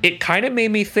it kind of made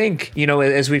me think,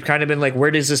 as we've kind of been like,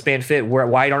 where does this band fit?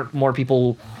 Why aren't more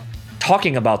people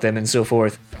talking about them and so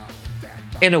forth?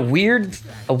 And a weird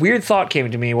thought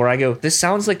came to me where I go, this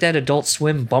sounds like that Adult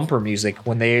Swim bumper music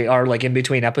when they are like in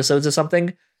between episodes or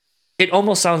something. It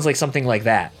almost sounds like something like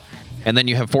that. And then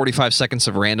you have 45 seconds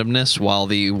of randomness while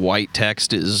the white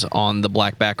text is on the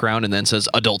black background and then says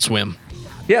Adult Swim.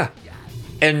 Yeah.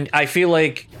 And I feel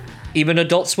like even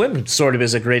Adult Swim sort of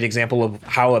is a great example of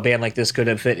how a band like this could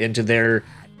have fit into their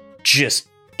just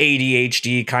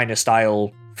ADHD kind of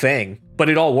style thing. But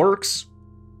it all works.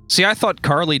 See, I thought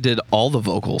Carly did all the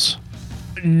vocals.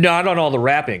 Not on all the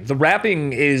rapping. The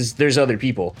rapping there's other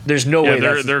people. There's no way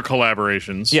they're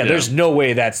collaborations. Yeah, there's no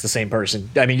way that's the same person.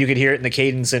 I mean, you could hear it in the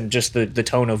cadence and just the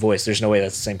tone of voice. There's no way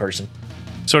that's the same person.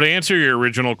 So to answer your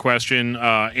original question,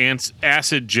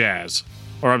 acid jazz.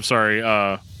 Or I'm sorry,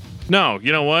 no,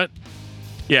 you know what?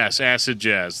 Yes, acid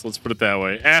jazz. Let's put it that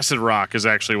way. Acid rock is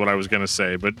actually what I was going to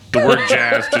say, but the word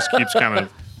jazz just keeps kind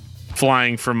of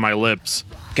flying from my lips.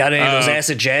 Got any of those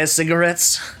acid jazz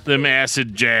cigarettes? Them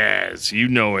acid jazz, you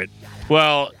know it.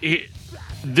 Well,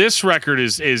 this record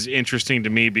is interesting to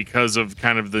me because of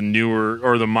kind of the newer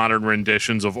or the modern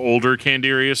renditions of older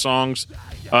Candiria songs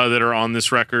that are on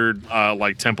this record,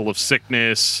 like Temple of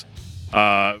Sickness,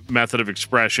 Method of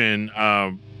Expression,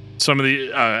 some of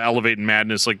the Elevate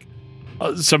Madness, like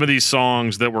some of these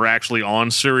songs that were actually on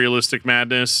Surrealistic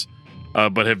Madness,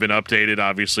 but have been updated,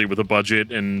 obviously, with a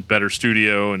budget and better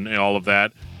studio and all of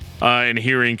that. And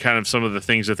hearing kind of some of the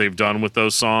things that they've done with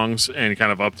those songs and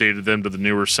kind of updated them to the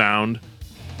newer sound.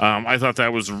 I thought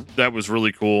that was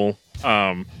really cool.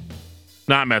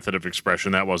 Not Method of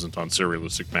Expression, that wasn't on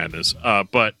Surrealistic Madness.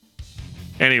 But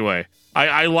anyway,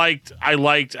 I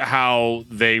liked how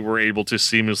they were able to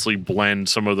seamlessly blend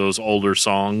some of those older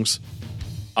songs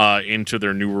into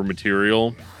their newer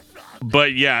material.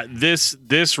 But yeah,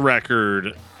 this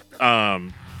record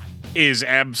is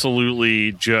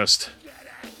absolutely just.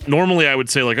 Normally, I would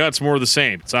say like, oh, it's more of the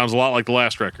same. It sounds a lot like the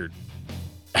last record.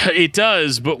 It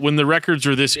does, but when the records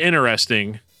are this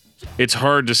interesting, it's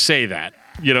hard to say that.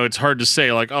 It's hard to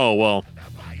say like, oh well,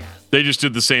 they just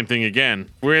did the same thing again.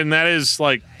 And that is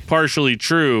like partially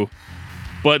true,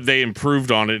 but they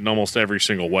improved on it in almost every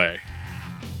single way.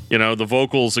 The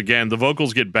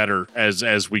vocals get better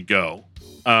as we go.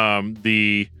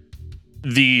 The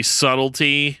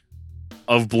subtlety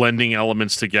of blending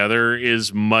elements together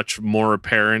is much more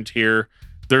apparent here.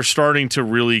 They're starting to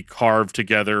really carve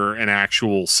together an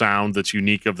actual sound that's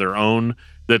unique of their own,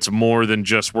 that's more than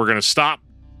just we're going to stop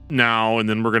now and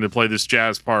then we're going to play this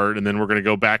jazz part and then we're going to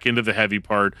go back into the heavy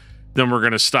part, then we're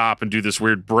going to stop and do this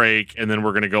weird break and then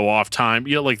we're going to go off time.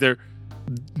 Like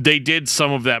they did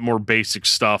some of that more basic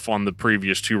stuff on the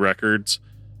previous two records.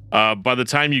 By the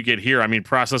time you get here, I mean,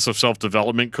 Process of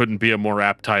Self-Development couldn't be a more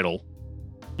apt title,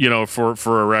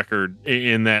 for a record,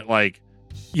 in that, like,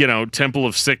 Temple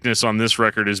of Sickness on this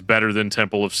record is better than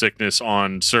Temple of Sickness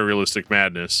on Surrealistic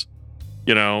Madness.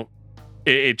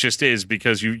 It just is,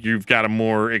 because you've got a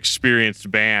more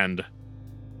experienced band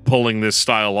pulling this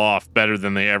style off better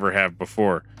than they ever have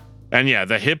before. And yeah,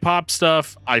 the hip hop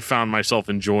stuff I found myself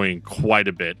enjoying quite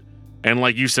a bit. And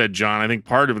like you said, John, I think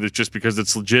part of it is just because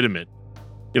it's legitimate.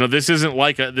 You know, this isn't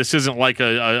like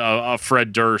a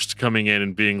Fred Durst coming in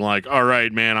and being like, all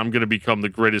right, man, I'm going to become the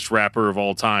greatest rapper of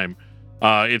all time.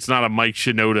 It's not a Mike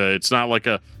Shinoda. It's not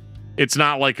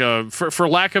like a, for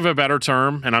lack of a better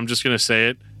term, and I'm just going to say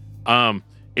it,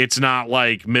 it's not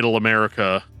like Middle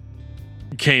America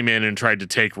came in and tried to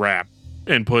take rap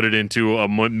and put it into a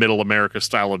Middle America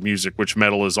style of music, which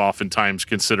metal is oftentimes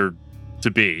considered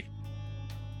to be.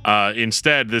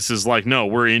 Instead, this is like, no,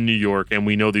 we're in New York and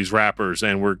we know these rappers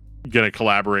and we're going to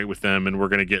collaborate with them and we're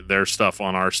going to get their stuff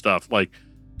on our stuff. Like,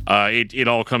 it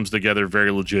all comes together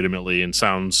very legitimately and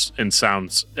sounds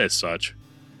as such.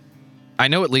 I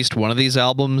know at least one of these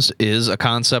albums is a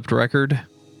concept record.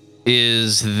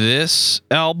 Is this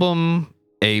album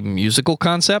a musical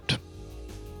concept?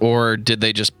 Or did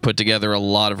they just put together a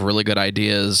lot of really good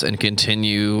ideas and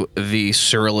continue the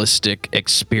surrealistic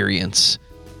experience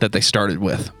that they started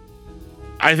with?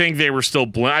 I think they were still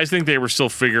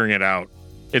figuring it out.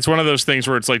 It's one of those things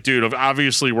where it's like, dude,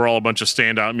 obviously we're all a bunch of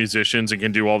standout musicians and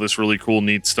can do all this really cool,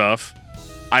 neat stuff.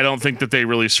 I don't think that they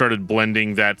really started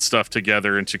blending that stuff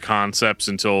together into concepts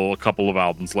until a couple of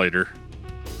albums later.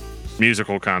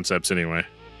 Musical concepts, anyway.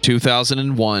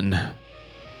 2001,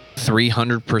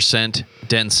 300%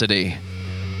 density.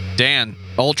 Dan,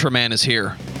 Ultraman is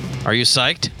here. Are you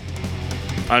psyched?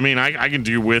 I mean, I can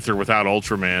do with or without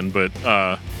Ultraman, but,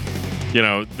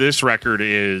 this record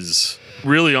is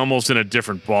really almost in a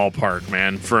different ballpark,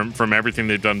 man, from everything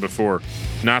they've done before.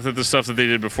 Not that the stuff that they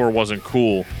did before wasn't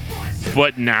cool,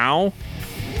 but now,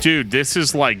 dude, this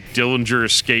is like Dillinger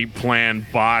Escape Plan,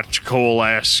 Botch,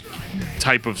 Cole-esque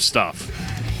type of stuff.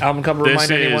 Album cover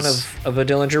remind anyone of a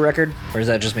Dillinger record? Or is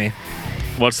that just me?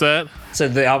 What's that? So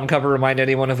the album cover remind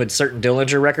anyone of a certain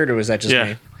Dillinger record, or was that just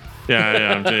me?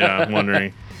 Yeah, I'm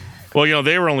wondering. Well,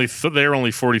 they were only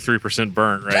 43%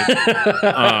 burnt,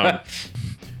 right?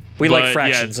 We like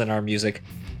fractions in our music.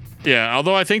 Yeah,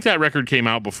 although I think that record came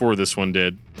out before this one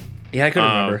did. Yeah, I couldn't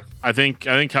remember. I think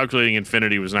Calculating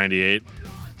Infinity was 98,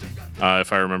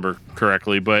 if I remember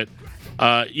correctly. But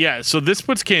so this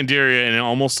puts Candiria in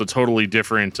almost a totally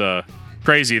different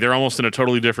crazy. They're almost in a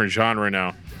totally different genre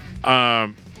now.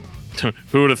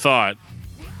 Who would have thought?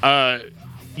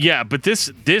 But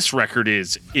this record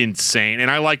is insane, and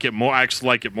I like it more. I actually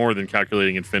like it more than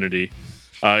Calculating Infinity.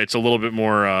 It's a little bit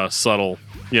more subtle,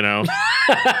 you know.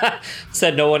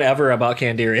 Said no one ever about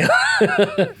Candiria.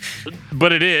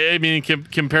 But it is. I mean,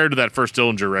 compared to that first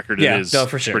Dillinger record, it is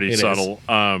for sure. Pretty subtle.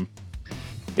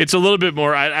 It's a little bit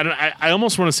more. I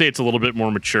almost want to say it's a little bit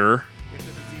more mature.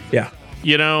 Yeah.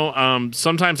 You know,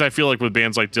 sometimes I feel like with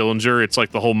bands like Dillinger, it's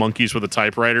like the whole monkeys with a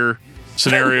typewriter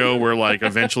scenario where like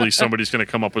eventually somebody's going to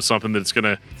come up with something that's going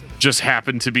to just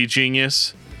happen to be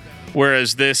genius.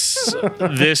 Whereas this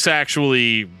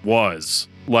actually was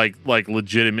like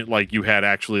legitimate, like you had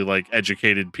actually like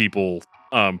educated people,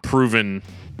 proven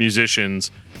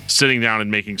musicians sitting down and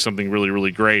making something really,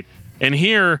 really great. And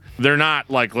here they're not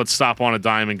like, let's stop on a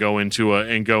dime and go into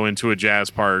a jazz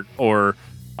part, or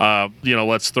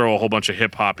let's throw a whole bunch of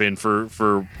hip hop in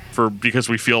for because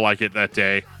we feel like it that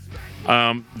day.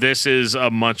 This is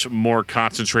a much more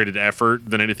concentrated effort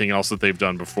than anything else that they've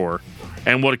done before.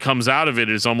 And what comes out of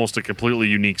it is almost a completely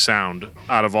unique sound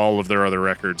out of all of their other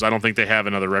records. I don't think they have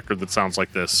another record that sounds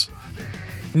like this.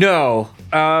 No.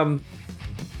 I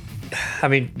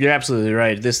mean, you're absolutely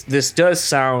right. This does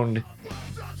sound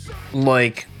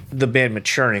like the band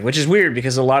maturing, which is weird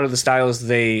because a lot of the styles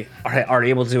they are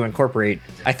able to incorporate,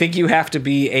 I think you have to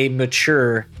be a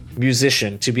mature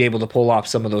musician to be able to pull off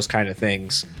some of those kind of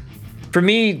things. For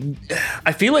me,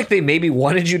 I feel like they maybe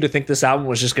wanted you to think this album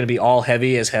was just going to be all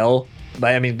heavy as hell.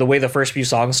 But I mean, the way the first few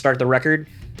songs start the record.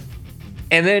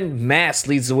 And then Mass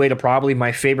leads the way to probably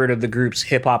my favorite of the group's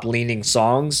hip-hop leaning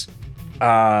songs.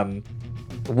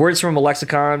 Words from a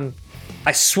Lexicon.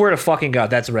 I swear to fucking God,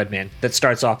 that's Redman that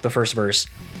starts off the first verse.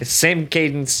 It's the same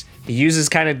cadence. He uses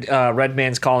kind of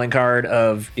Redman's calling card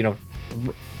of,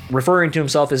 referring to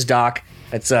himself as Doc.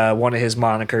 That's one of his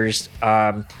monikers.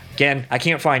 Again, I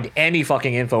can't find any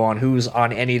fucking info on who's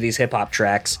on any of these hip-hop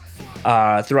tracks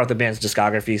throughout the band's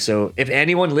discography. So if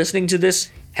anyone listening to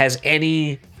this has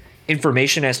any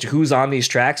information as to who's on these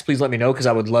tracks, please let me know, because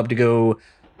I would love to go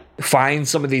find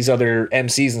some of these other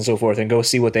MCs and so forth and go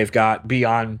see what they've got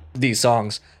beyond these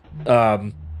songs.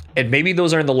 And maybe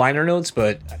those are in the liner notes,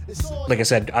 but like I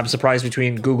said, I'm surprised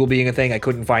between Google being a thing, I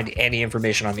couldn't find any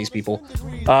information on these people.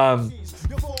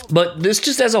 But this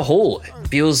just as a whole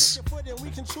feels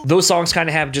those songs kind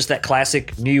of have just that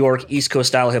classic New York East Coast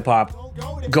style hip hop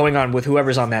going on with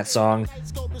whoever's on that song.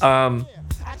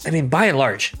 I mean, by and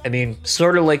large, I mean,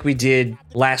 sort of like we did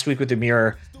last week with The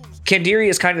Mirror, Candiria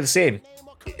is kind of the same.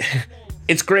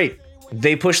 It's great.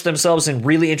 They push themselves in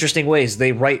really interesting ways.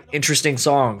 They write interesting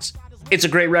songs. It's a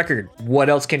great record. What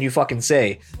else can you fucking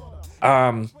say?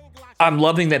 I'm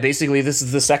loving that basically this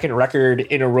is the second record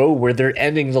in a row where they're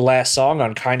ending the last song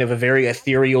on kind of a very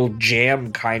ethereal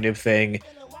jam kind of thing.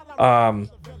 I'm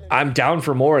down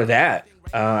for more of that.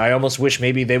 I almost wish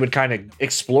maybe they would kind of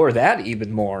explore that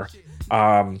even more.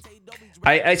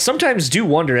 I sometimes do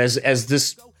wonder as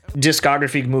this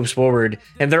discography moves forward,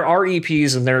 and there are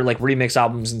EPs and there are like remix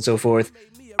albums and so forth.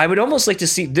 I would almost like to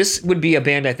see, this would be a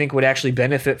band I think would actually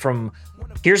benefit from,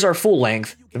 here's our full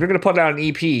length. If we're going to put out an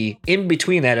EP in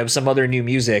between that of some other new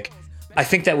music, I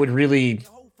think that would really,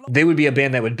 they would be a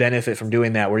band that would benefit from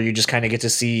doing that, where you just kind of get to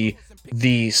see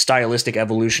the stylistic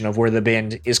evolution of where the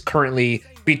band is currently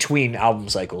between album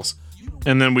cycles.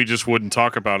 And then we just wouldn't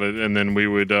talk about it, and then we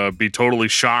would be totally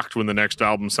shocked when the next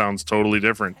album sounds totally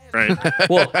different, right?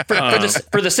 Well,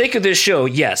 for the sake of this show,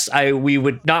 yes, we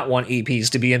would not want EPs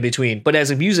to be in between. But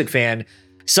as a music fan,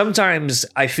 sometimes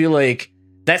I feel like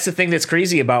that's the thing that's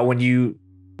crazy about when you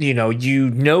know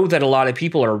that a lot of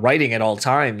people are writing at all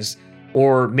times,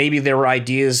 or maybe there were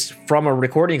ideas from a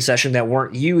recording session that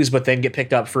weren't used, but then get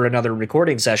picked up for another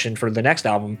recording session for the next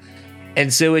album.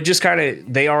 And so it just kind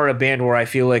of, they are a band where I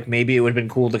feel like maybe it would have been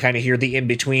cool to kind of hear the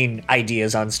in-between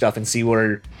ideas on stuff and see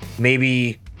where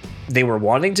maybe they were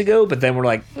wanting to go, but then we're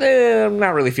like, I'm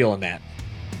not really feeling that.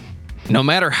 No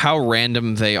matter how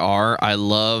random they are, I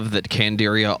love that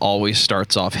Candiria always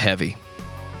starts off heavy.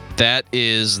 That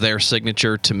is their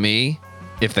signature to me.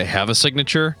 If they have a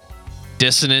signature,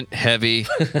 dissonant, heavy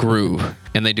groove.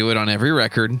 And they do it on every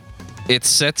record. It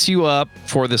sets you up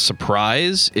for the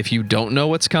surprise if you don't know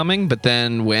what's coming, but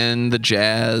then when the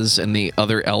jazz and the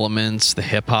other elements, the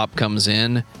hip hop comes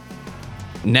in,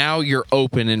 now you're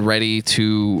open and ready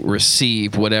to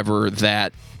receive whatever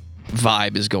that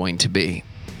vibe is going to be.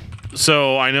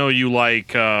 So I know you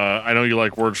like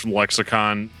Words from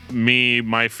Lexicon.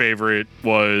 My favorite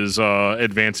was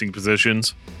Advancing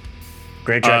Positions.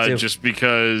 Great track too. Just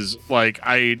because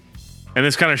and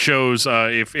this kind of shows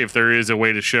if there is a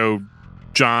way to show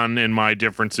John and my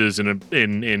differences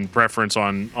in preference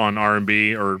on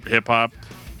R&B or hip hop,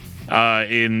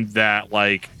 in that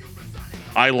like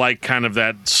I like kind of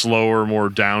that slower, more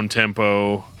down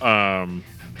tempo,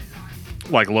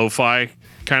 like lo-fi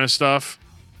kind of stuff.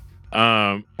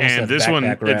 And this one,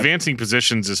 Advancing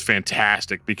Positions, is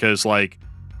fantastic because like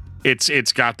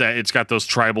it's got those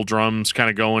tribal drums kind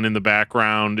of going in the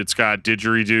background. It's got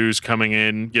didgeridoos coming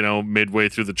in, midway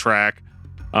through the track.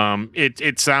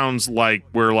 It sounds like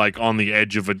we're like on the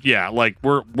edge of like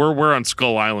we're on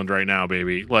Skull Island right now,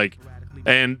 baby. Like,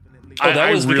 and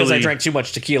that was because I drank too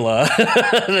much tequila.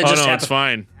 It's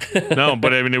fine. No,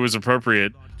 but I mean it was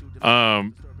appropriate.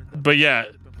 But yeah.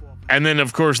 And then,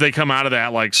 of course, they come out of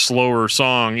that like slower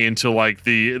song into like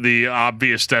the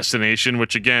Obvious Destination,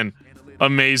 which again,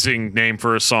 amazing name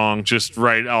for a song. Just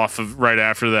right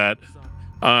after that,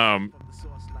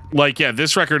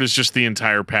 this record is just the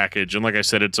entire package. And like I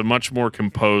said, it's a much more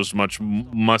composed, much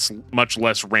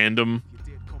less random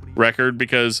record,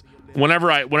 because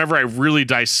whenever I really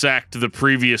dissect the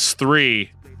previous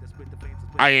three,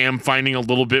 I am finding a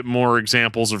little bit more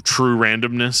examples of true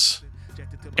randomness.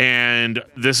 And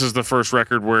this is the first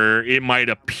record where it might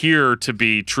appear to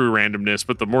be true randomness,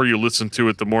 but the more you listen to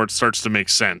it, the more it starts to make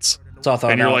sense.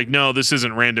 And you're like, no, this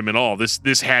isn't random at all.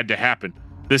 This had to happen.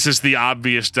 This is the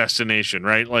obvious destination,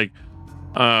 right? Like,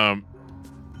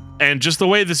 and just the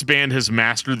way this band has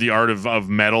mastered the art of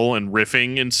metal and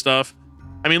riffing and stuff.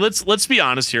 I mean, let's be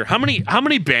honest here. How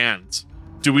many bands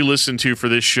do we listen to for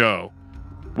this show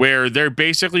where they're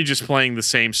basically just playing the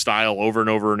same style over and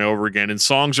over and over again, and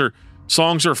songs are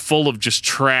full of just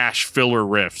trash filler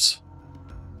riffs?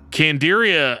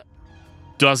 Candiria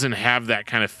doesn't have that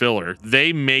kind of filler.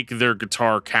 They make their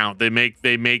guitar count. They make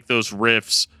those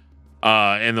riffs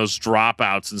and those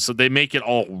dropouts, and so they make it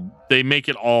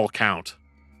all count.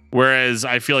 Whereas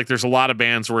I feel like there's a lot of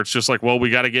bands where it's just like, well, we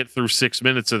got to get through 6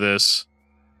 minutes of this,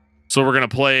 so we're gonna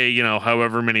play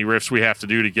however many riffs we have to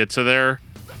do to get to there.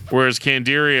 Whereas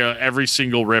Candiria, every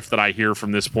single riff that I hear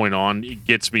from this point on, it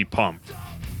gets me pumped.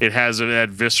 It has that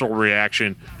visceral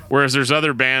reaction. Whereas there's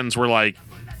other bands where like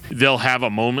they'll have a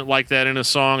moment like that in a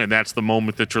song, and that's the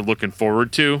moment that you're looking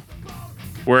forward to.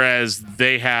 Whereas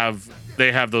they have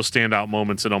those standout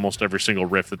moments in almost every single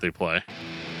riff that they play.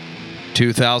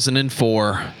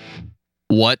 2004.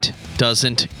 What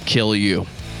doesn't kill you?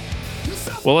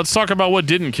 Well, let's talk about what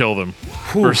didn't kill them.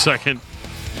 for a second.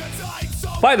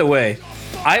 By the way,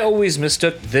 I always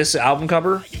mistook this album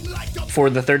cover for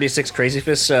the 36 Crazy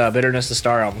Fists Bitterness the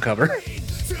Star album cover.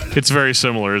 It's very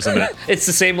similar, isn't it? It's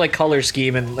the same like color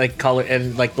scheme and like color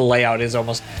and like the layout is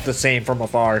almost the same from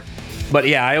afar. But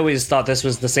yeah, I always thought this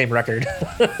was the same record.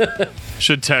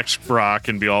 Should text Brock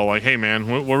and be all like, "Hey man,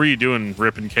 what were you doing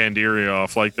ripping Candiria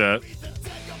off like that?"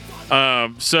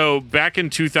 So back in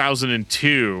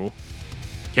 2002,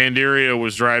 Candiria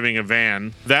was driving a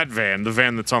van, the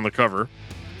van that's on the cover,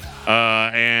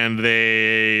 and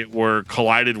they were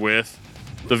collided with.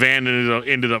 The van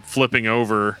ended up flipping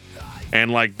over,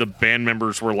 and like the band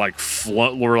members were like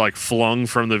flung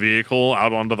from the vehicle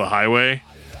out onto the highway,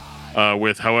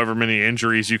 with however many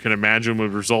injuries you can imagine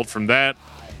would result from that.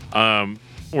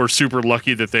 We're super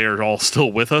lucky that they are all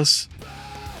still with us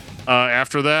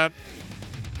after that.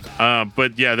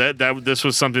 But yeah, this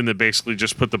was something that basically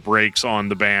just put the brakes on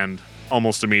the band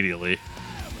almost immediately.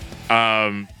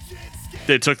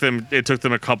 It took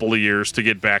them a couple of years to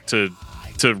get back to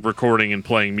recording and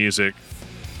playing music,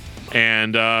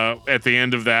 and at the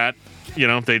end of that,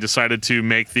 they decided to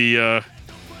make the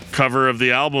cover of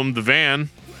the album "The Van"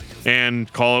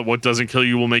 and call it "What Doesn't Kill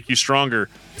You Will Make You Stronger."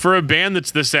 For a band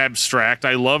that's this abstract,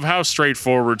 I love how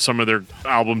straightforward some of their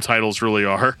album titles really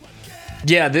are.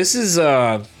 Yeah, this is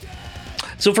so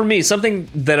for me, something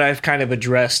that I've kind of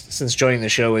addressed since joining the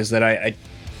show is that I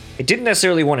didn't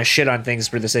necessarily want to shit on things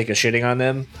for the sake of shitting on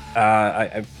them.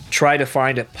 I try to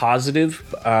find a positive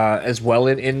as well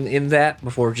in that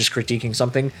before just critiquing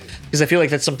something, because I feel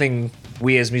like that's something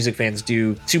we as music fans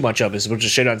do too much of, is we'll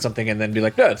just shit on something and then be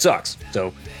like, no, it sucks.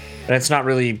 So, and it's not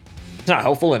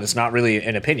helpful, and it's not really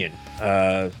an opinion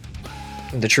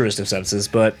in the truest of senses.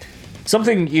 But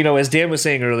something, as Dan was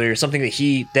saying earlier, something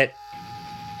that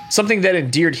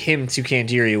endeared him to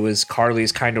Candiria was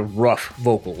Carly's kind of rough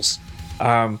vocals.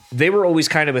 They were always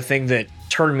kind of a thing that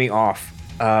turned me off.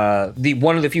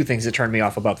 One of the few things that turned me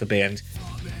off about the band.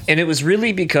 And it was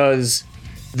really because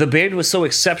the band was so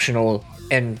exceptional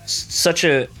and such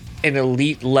an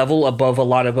elite level above a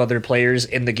lot of other players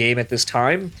in the game at this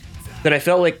time, that I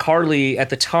felt like Carly at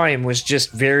the time was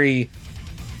just very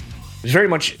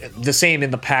much the same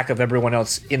in the pack of everyone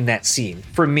else in that scene,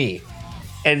 for me.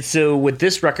 And so with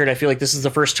this record, I feel like this is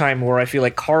the first time where I feel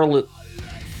like Carly's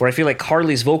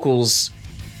vocals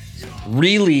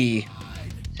really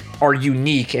are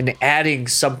unique and adding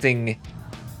something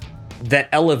that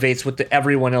elevates what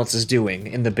everyone else is doing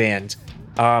in the band.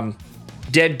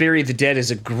 Dead Bury the Dead is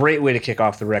a great way to kick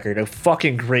off the record. A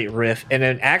fucking great riff and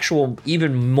an actual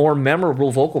even more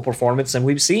memorable vocal performance than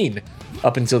we've seen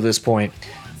up until this point.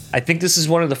 I think this is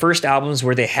one of the first albums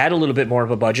where they had a little bit more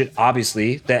of a budget,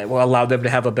 obviously, that allowed them to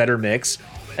have a better mix.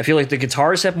 I feel like the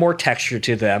guitars have more texture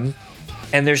to them,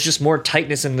 and there's just more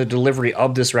tightness in the delivery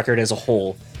of this record as a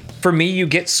whole. For me, you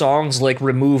get songs like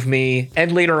Remove Me,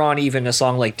 and later on even a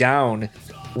song like Down,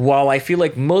 while I feel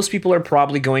like most people are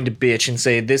probably going to bitch and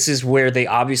say this is where they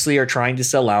obviously are trying to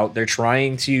sell out, they're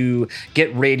trying to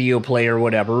get radio play or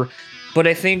whatever, but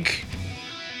I think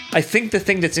the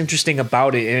thing that's interesting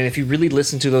about it, and if you really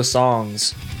listen to those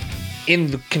songs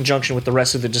in conjunction with the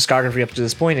rest of the discography up to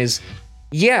this point, is,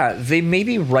 yeah, they may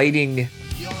be writing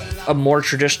a more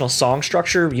traditional song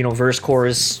structure, verse,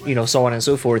 chorus, so on and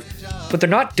so forth, but they're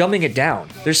not dumbing it down.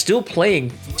 They're still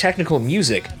playing technical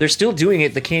music. They're still doing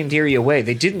it the Candiria way.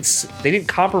 They didn't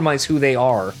compromise who they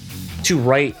are to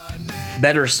write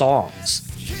better songs.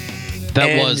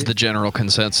 That was the general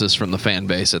consensus from the fan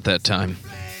base at that time.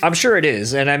 I'm sure it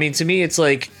is. And I mean, to me, it's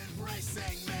like,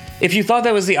 if you thought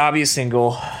that was the obvious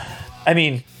single, I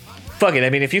mean, fuck it.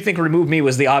 I mean, if you think Remove Me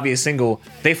was the obvious single,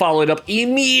 they followed up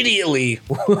immediately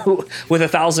with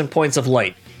 1,000 Points of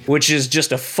Light, which is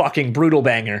just a fucking brutal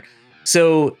banger.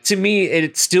 So to me,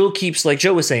 it still keeps, like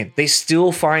Joe was saying, they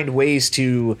still find ways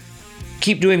to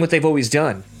keep doing what they've always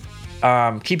done.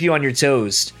 Keep you on your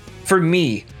toes. For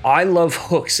me, I love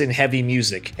hooks in heavy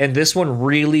music, and this one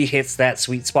really hits that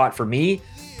sweet spot for me.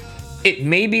 It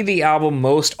may be the album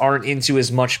most aren't into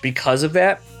as much because of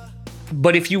that,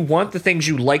 but if you want the things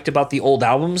you liked about the old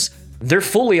albums, they're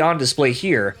fully on display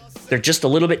here. They're just a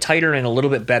little bit tighter and a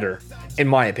little bit better, in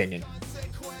my opinion.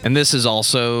 And this is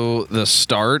also the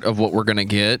start of what we're going to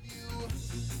get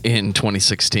in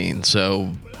 2016.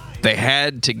 So they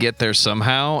had to get there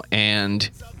somehow, and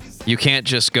you can't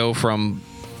just go from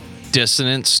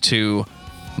dissonance to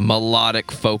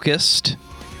melodic focused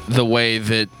the way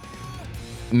that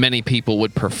many people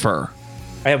would prefer.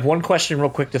 I have one question real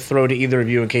quick to throw to either of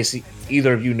you in case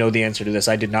either of you know the answer to this.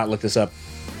 I did not look this up.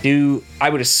 I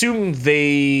would assume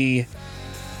that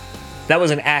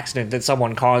was an accident that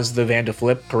someone caused the van to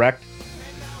flip, correct?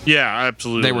 Yeah,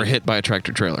 absolutely. They were hit by a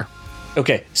tractor trailer.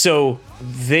 Okay, so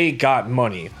they got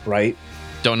money, right?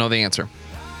 Don't know the answer.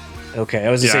 Okay,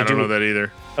 I was gonna Yeah, say, I don't know that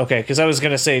either. Okay, because I was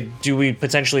gonna say, do we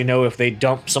potentially know if they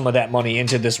dump some of that money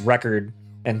into this record,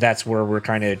 and that's where we're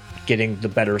kind of getting the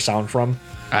better sound from?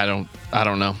 I don't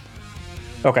know.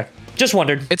 Okay, just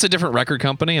wondered. It's a different record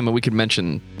company. I mean, we could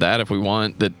mention that if we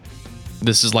want. That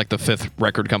this is like the 5th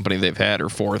record company they've had, or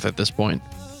 4th at this point.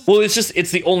 Well, it's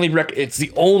the only record. It's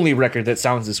the only record that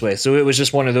sounds this way. So it was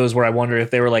just one of those where I wonder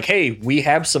if they were like, "Hey, we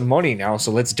have some money now,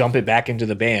 so let's dump it back into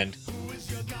the band."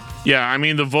 Yeah, I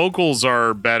mean, the vocals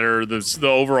are better. The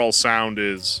overall sound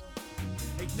is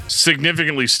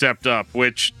significantly stepped up,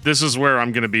 which this is where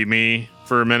I'm going to be me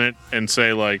for a minute and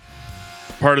say, like,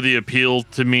 part of the appeal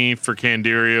to me for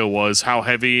Candiria was how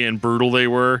heavy and brutal they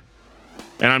were.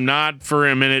 And I'm not for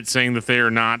a minute saying that they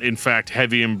are not, in fact,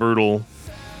 heavy and brutal.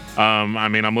 I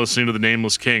mean, I'm listening to The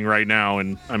Nameless King right now,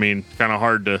 and I mean, kind of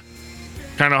hard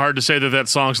to say that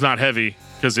song's not heavy,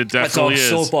 because it definitely is. That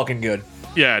song's so fucking good.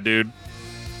 Yeah, dude.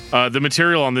 The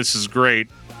material on this is great,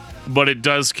 but it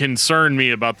does concern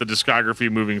me about the discography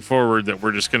moving forward, that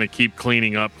we're just going to keep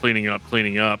cleaning up.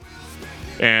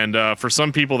 And for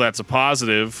some people, that's a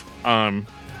positive. I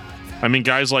mean,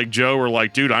 guys like Joe are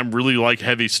like, dude, I'm really like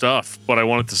heavy stuff, but I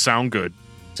want it to sound good.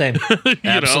 Same.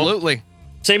 Absolutely.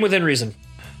 Same within reason.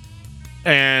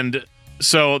 And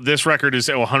so this record is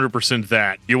 100%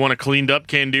 that. You want a cleaned up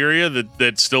Candiria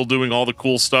that's still doing all the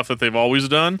cool stuff that they've always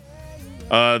done?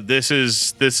 This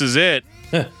is it.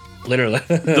 Literally.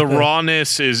 The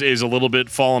rawness is a little bit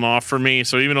fallen off for me.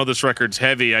 So even though this record's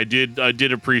heavy, I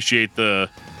did appreciate the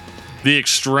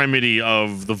extremity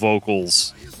of the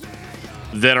vocals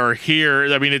that are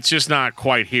here. I mean, it's just not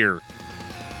quite here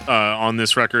on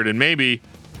this record, and maybe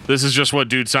this is just what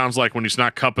dude sounds like when he's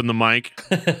not cupping the mic,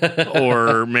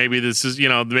 or maybe this is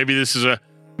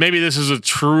a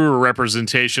truer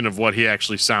representation of what he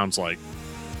actually sounds like.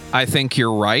 I think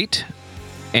you're right.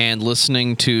 And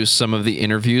listening to some of the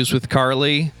interviews with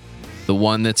Carly, the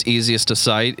one that's easiest to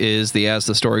cite is the As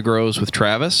the Story Grows with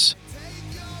Travis.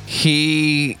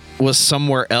 He was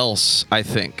somewhere else, I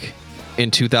think,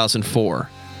 in 2004.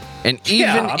 And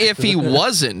even if he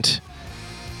wasn't,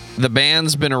 the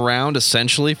band's been around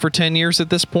essentially for 10 years at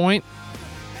this point.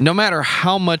 No matter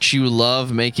how much you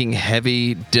love making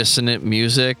heavy, dissonant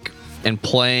music and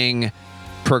playing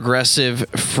progressive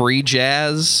free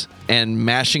jazz and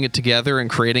mashing it together and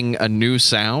creating a new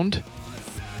sound,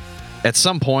 at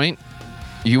some point,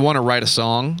 you want to write a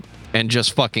song and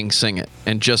just fucking sing it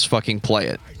and just fucking play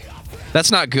it.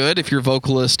 That's not good if your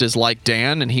vocalist is like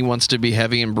Dan and he wants to be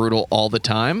heavy and brutal all the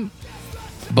time.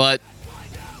 But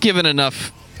given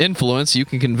enough influence, you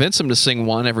can convince him to sing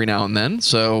one every now and then.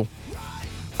 So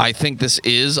I think this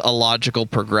is a logical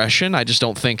progression. I just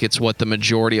don't think it's what the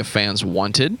majority of fans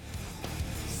wanted.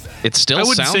 It still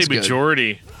sounds good. I wouldn't say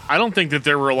majority. I don't think that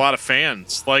there were a lot of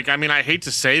fans. Like, I mean, I hate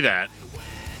to say that.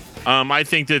 I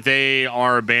think that they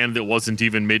are a band that wasn't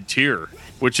even mid-tier,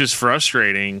 which is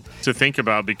frustrating to think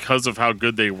about because of how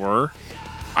good they were.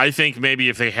 I think maybe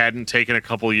if they hadn't taken a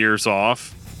couple years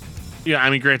off, yeah, I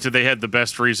mean, granted, they had the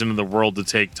best reason in the world to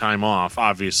take time off,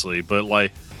 obviously, but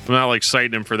like, I'm not like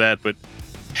citing them for that, but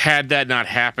had that not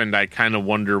happened, I kind of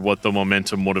wonder what the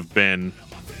momentum would have been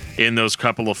in those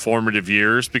couple of formative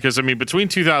years, because I mean, between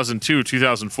 2002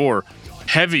 2004,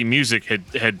 heavy music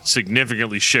had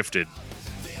significantly shifted.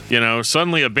 You know,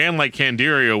 suddenly a band like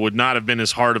Candiria would not have been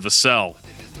as hard of a sell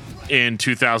in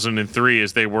 2003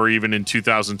 as they were even in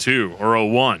 2002 or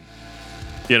 01.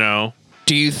 You know,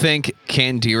 do you think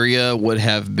Candiria would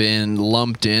have been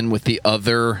lumped in with the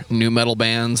other nu metal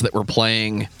bands that were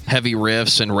playing heavy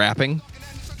riffs and rapping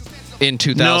in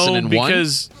 2001? No,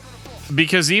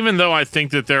 because even though I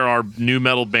think that there are nu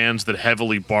metal bands that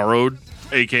heavily borrowed,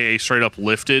 aka straight up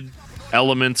lifted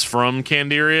elements from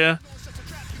Candiria,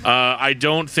 I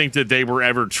don't think that they were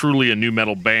ever truly a nu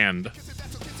metal band.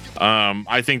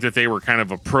 I think that they were kind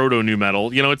of a proto nu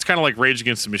metal. You know, it's kind of like Rage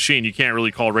Against the Machine. You can't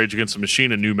really call Rage Against the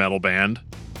Machine a nu metal band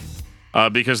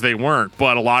because they weren't.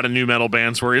 But a lot of nu metal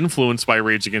bands were influenced by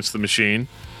Rage Against the Machine.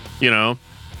 You know,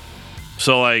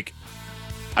 so like,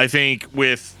 I think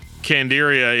with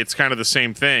Candiria, it's kind of the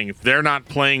same thing. If they're not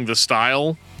playing the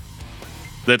style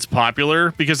that's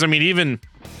popular, because I mean,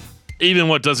 even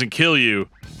What Doesn't Kill You,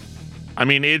 I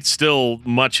mean, it's still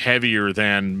much heavier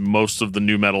than most of the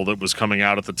nu metal that was coming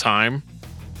out at the time.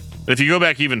 If you go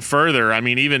back even further, I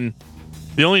mean, even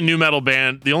the only nu metal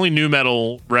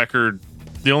record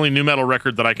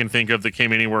that I can think of that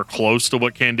came anywhere close to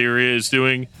what Candiria is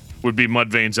doing would be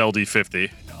Mudvayne's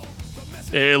LD50.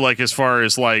 Like, as far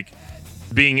as like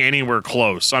being anywhere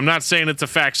close. I'm not saying it's a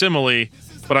facsimile,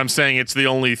 but I'm saying it's the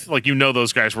only, like,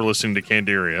 those guys were listening to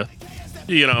Candiria,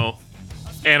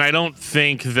 and I don't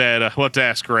think that, we'll have to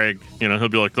ask Greg, he'll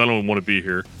be like, I don't want to be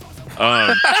here.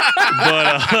 But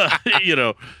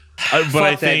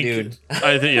I think, dude.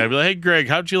 I'd be like, hey, Greg,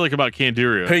 how'd you like about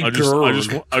Candiria? Hey, I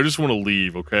just want to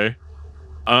leave. Okay.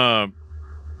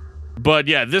 But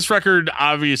yeah, this record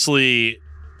obviously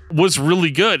was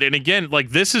really good. And again, like,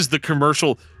 this is the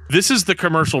commercial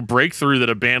breakthrough that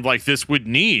a band like this would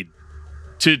need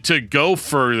to go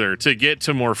further, to get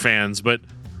to more fans. But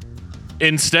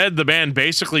instead, the band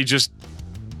basically just,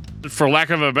 for lack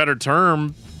of a better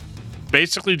term,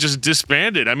 basically just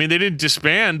disbanded. I mean, they didn't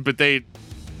disband, but they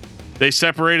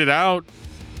separated out.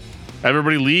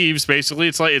 Everybody leaves. Basically,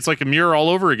 it's like a mirror all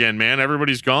over again, man.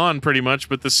 Everybody's gone pretty much,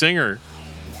 but the singer.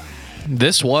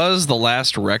 This was the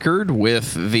last record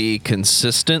with the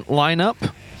consistent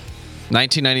lineup.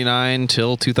 1999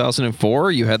 till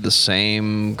 2004, you had the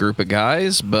same group of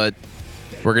guys, but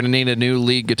we're going to need a new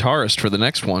lead guitarist for the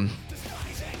next one.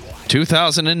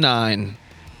 2009,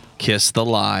 Kiss the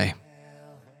Lie.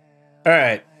 All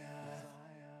right.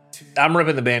 I'm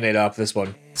ripping the Band-Aid off this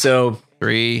one. So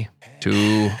 3,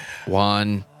 2,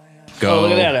 1, go. Oh,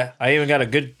 look at that. I even got a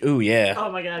good... Ooh, yeah. Oh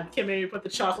my god, Kim made me put the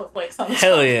chocolate flakes on the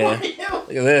Hell top yeah. for you. Look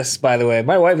at this, by the way.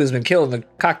 My wife has been killing the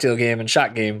cocktail game and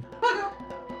shot game.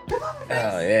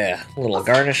 Oh, yeah. A little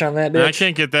garnish on that bitch. I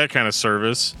can't get that kind of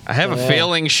service. I have a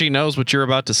feeling she knows what you're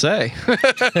about to say.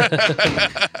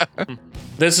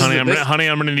 Honey,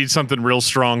 I'm going to need something real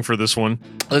strong for this one.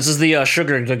 This is the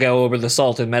sugar to go over the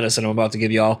salt and medicine I'm about to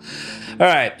give y'all. All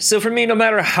right, so for me, no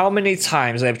matter how many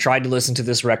times I've tried to listen to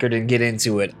this record and get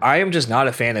into it, I am just not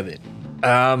a fan of it.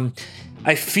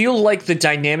 I feel like the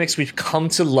dynamics we've come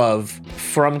to love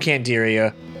from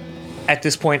Candiria at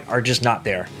this point are just not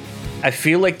there. I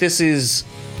feel like this is...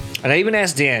 And I even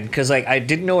asked Dan, because I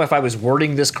didn't know if I was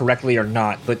wording this correctly or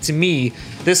not, but to me,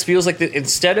 this feels like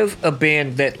instead of a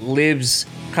band that lives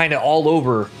kind of all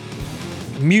over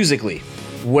musically,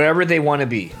 wherever they want to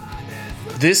be,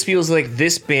 this feels like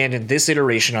this band and this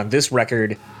iteration on this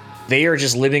record, they are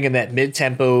just living in that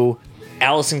mid-tempo,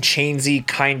 Alice in Chainsy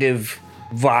kind of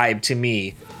vibe to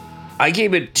me. I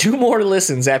gave it 2 more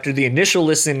listens after the initial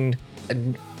listen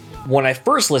when I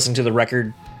first listened to the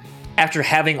record, after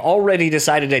having already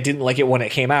decided I didn't like it when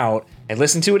it came out, and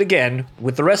listened to it again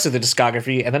with the rest of the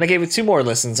discography, and then I gave it 2 more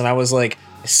listens, and I was like,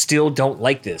 I still don't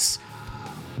like this.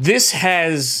 This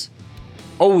has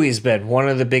always been one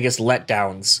of the biggest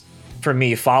letdowns for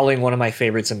me, following one of my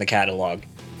favorites in the catalog.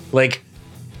 Like,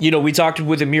 we talked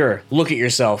with Amir, Look at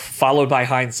Yourself, followed by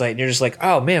Hindsight, and you're just like,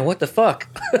 oh man, what the fuck?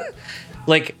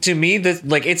 Like, to me,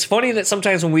 it's funny that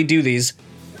sometimes when we do these,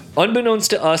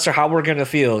 unbeknownst to us or how we're going to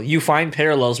feel, you find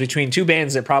parallels between 2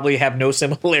 bands that probably have no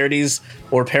similarities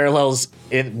or parallels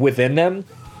within them.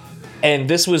 And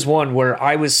this was one where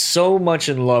I was so much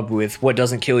in love with What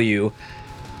Doesn't Kill You,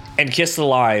 and Kiss the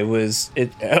Lie was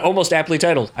almost aptly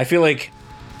titled. I feel like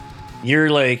you're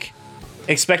like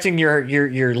expecting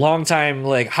your longtime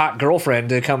like hot girlfriend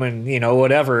to come and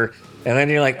whatever, and then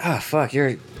you're like, oh fuck,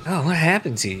 what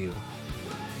happened to you?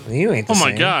 You ain't the same.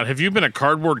 Oh my god, have you been a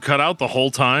cardboard cutout the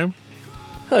whole time?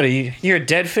 Oh, you're a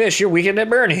dead fish. You're Weekend at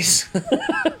Bernie's.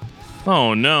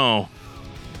 Oh no.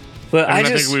 But I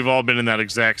think we've all been in that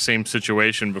exact same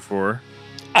situation before.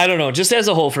 I don't know. Just as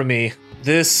a whole for me,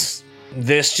 this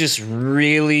just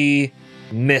really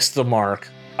missed the mark.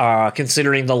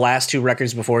 Considering the last 2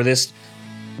 records before this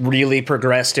really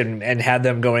progressed and had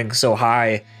them going so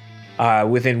high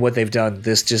within what they've done.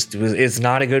 This just it's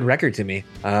not a good record to me.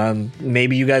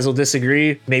 Maybe you guys will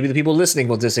disagree. Maybe the people listening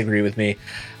will disagree with me.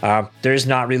 There's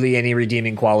not really any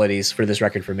redeeming qualities for this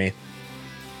record for me.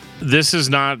 This is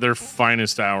not their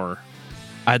finest hour.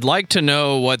 I'd like to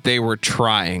know what they were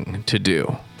trying to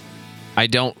do. I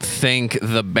don't think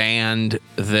the band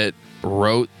that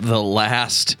wrote the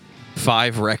last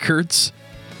 5 records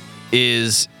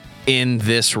is in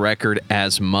this record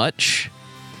as much.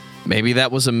 Maybe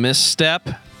that was a misstep.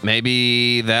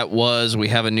 Maybe that was we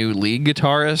have a new lead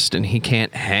guitarist and he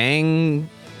can't hang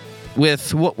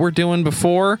with what we're doing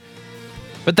before.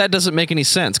 But that doesn't make any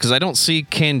sense because I don't see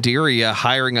Candiria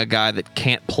hiring a guy that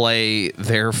can't play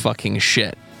their fucking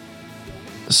shit.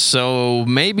 So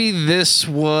maybe this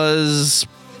was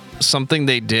something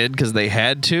they did because they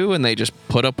had to and they just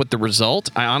put up with the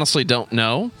result. I honestly don't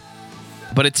know.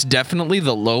 But it's definitely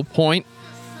the low point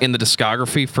in the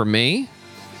discography for me.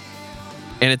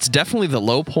 And it's definitely the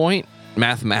low point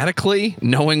mathematically,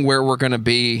 knowing where we're going to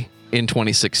be in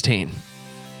 2016.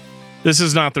 This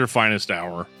is not their finest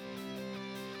hour.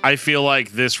 I feel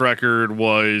like this record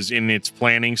was in its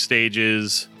planning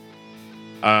stages.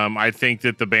 I think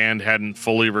that the band hadn't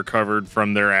fully recovered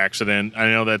from their accident. I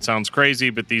know that sounds crazy,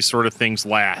 but these sort of things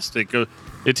last.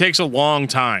 It takes a long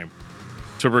time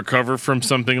to recover from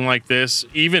something like this,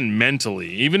 even mentally.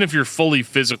 Even if you're fully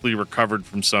physically recovered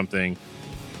from something,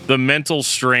 the mental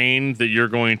strain that you're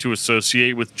going to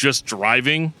associate with just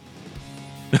driving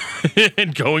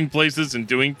and going places and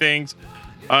doing things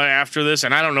after this,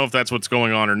 and I don't know if that's what's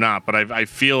going on or not, but I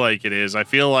feel like it is. I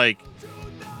feel like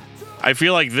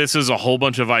this is a whole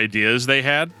bunch of ideas they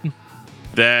had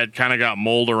that kind of got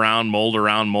mulled around,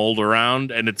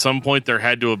 and at some point there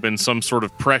had to have been some sort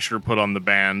of pressure put on the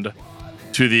band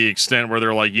to the extent where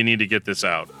they're like, you need to get this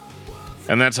out.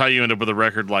 And that's how you end up with a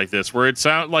record like this, where it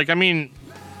sounds like, I mean,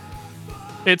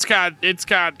 it's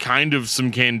got kind of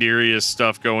some Candiria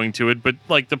stuff going to it, but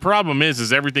like the problem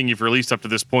is everything you've released up to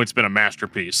this point's been a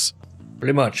masterpiece.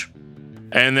 Pretty much.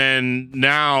 And then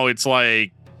now it's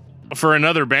like, for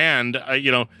another band,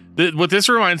 what this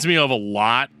reminds me of a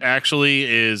lot, actually,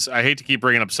 is, I hate to keep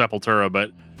bringing up Sepultura,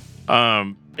 but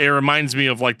it reminds me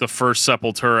of like the first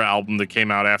Sepultura album that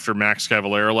came out after Max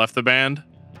Cavalera left the band,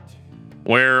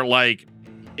 where like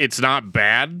it's not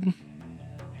bad,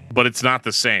 but it's not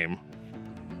the same.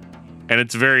 And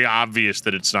it's very obvious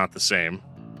that it's not the same.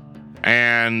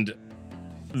 And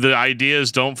the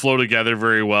ideas don't flow together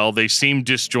very well. They seem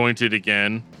disjointed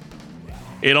again.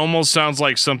 It almost sounds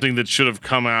like something that should have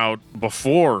come out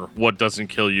before What Doesn't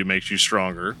Kill You Makes You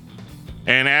Stronger,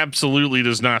 and absolutely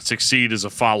does not succeed as a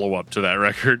follow-up to that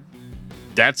record.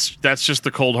 That's just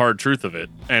the cold hard truth of it,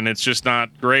 and it's just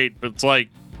not great. But it's like,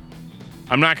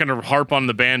 I'm not going to harp on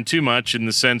the band too much in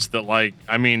the sense that, like,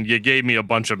 I mean, you gave me a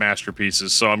bunch of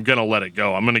masterpieces, so I'm going to let it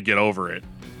go. I'm going to get over it.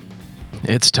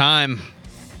 It's time.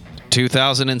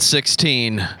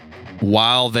 2016,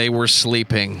 While They Were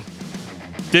Sleeping.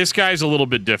 This guy's a little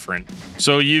bit different.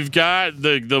 So you've got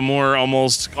the more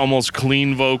almost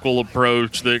clean vocal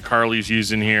approach that Carly's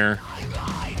using here,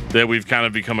 that we've kind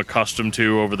of become accustomed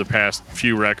to over the past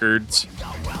few records.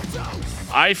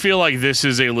 I feel like this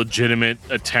is a legitimate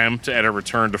attempt at a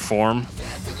return to form.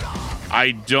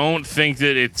 I don't think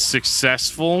that it's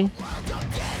successful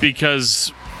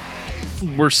because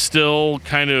we're still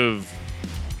kind of,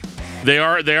 they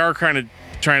are kind of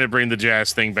trying to bring the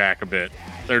jazz thing back a bit.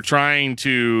 They're trying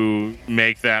to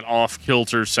make that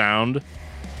off-kilter sound.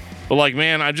 But like,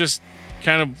 man, I just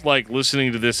kind of like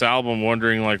listening to this album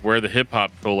wondering like where the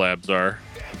hip-hop collabs are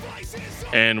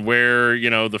and where, you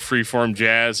know, the freeform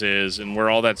jazz is and where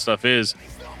all that stuff is.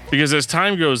 Because as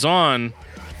time goes on,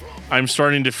 I'm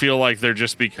starting to feel like they're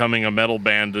just becoming a metal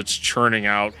band that's churning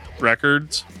out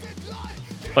records.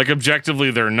 Like,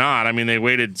 objectively, they're not. I mean, they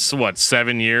waited,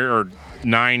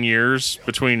 9 years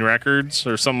between records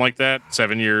or something like that.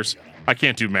 7 years. I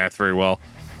can't do math very well.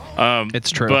 It's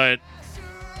true.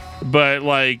 But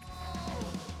like,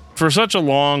 for such a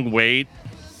long wait,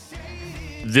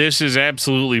 this is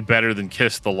absolutely better than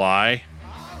Kiss the Lie.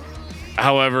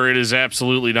 However, it is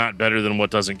absolutely not better than What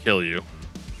Doesn't Kill You.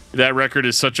 That record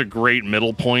is such a great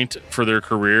middle point for their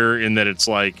career in that it's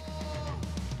like,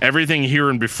 everything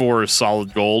here and before is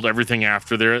solid gold. Everything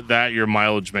after that, your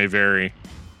mileage may vary.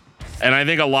 And I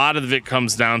think a lot of it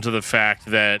comes down to the fact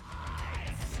that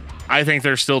I think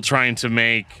they're still trying to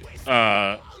make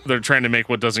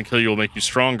What Doesn't Kill You Will Make You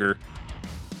Stronger.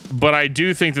 But I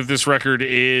do think that this record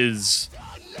is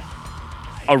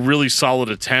a really solid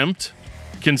attempt,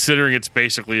 considering it's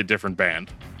basically a different band.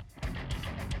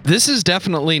 This is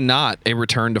definitely not a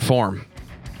return to form.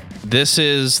 This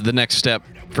is the next step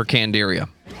for Candiria.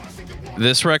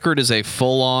 This record is a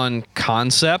full-on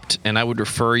concept, and I would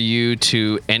refer you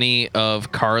to any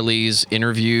of Carly's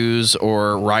interviews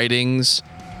or writings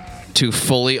to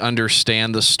fully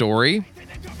understand the story.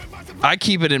 I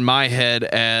keep it in my head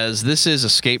as this is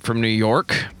Escape from New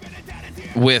York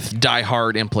with Die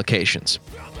Hard implications.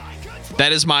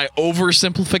 That is my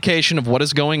oversimplification of what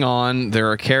is going on.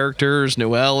 There are characters.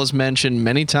 Noel is mentioned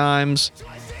many times.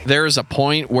 There is a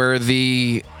point where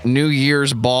the New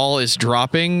Year's ball is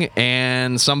dropping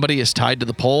and somebody is tied to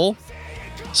the pole.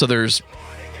 So there's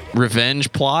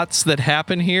revenge plots that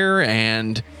happen here,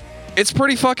 and it's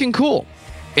pretty fucking cool.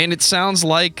 And it sounds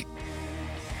like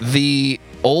the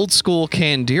old school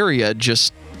Candiria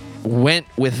just went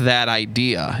with that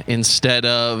idea instead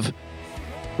of,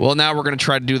 well, now we're going to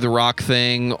try to do the rock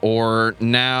thing, or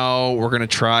now we're going to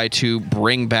try to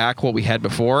bring back what we had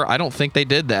before. I don't think they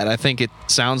did that. I think it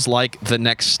sounds like the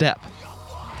next step.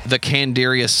 The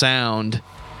Candiria sound,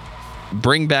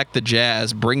 bring back the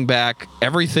jazz, bring back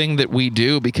everything that we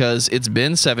do, because it's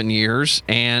been 7 years,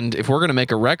 and if we're going to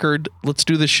make a record, let's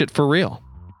do this shit for real.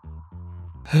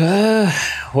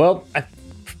 Well,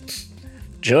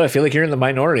 Joe, I feel like you're in the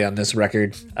minority on this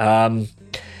record. I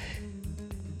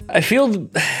feel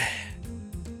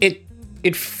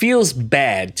it feels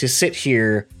bad to sit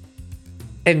here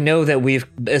and know that we've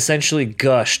essentially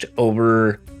gushed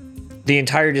over the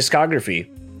entire discography,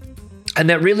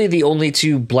 and that really the only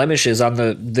two blemishes on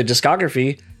the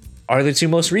discography are the two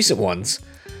most recent ones.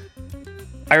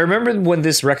 I remember when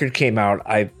this record came out,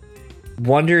 I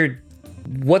wondered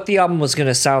what the album was going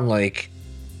to sound like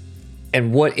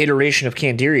and what iteration of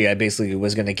Candiria I basically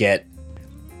was going to get,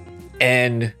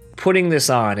 and putting this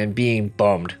on and being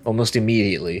bummed almost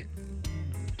immediately.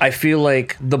 I feel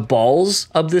like the balls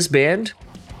of this band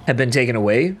have been taken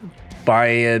away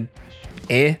by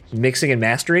mixing and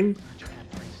mastering.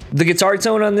 The guitar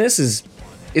tone on this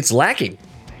it's lacking.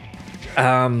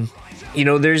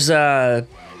 There's I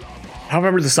don't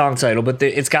remember the song title, but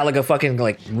it's got like a fucking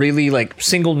like really like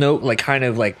single note, like kind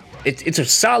of like it's a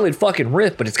solid fucking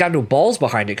riff, but it's got no balls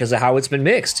behind it because of how it's been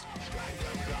mixed.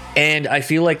 And I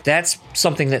feel like that's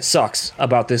something that sucks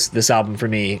about this album for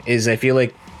me, is I feel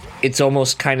like it's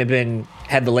almost kind of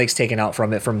had the legs taken out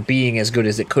from it from being as good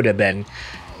as it could have been.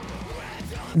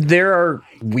 There are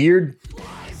weird,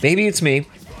 maybe it's me,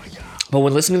 but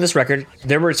when listening to this record,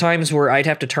 there were times where I'd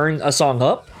have to turn a song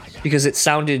up because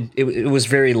it was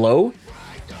very low.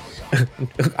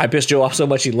 I pissed Joe off so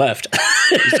much he left.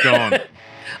 He's gone.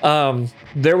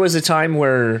 There was a time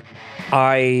where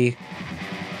I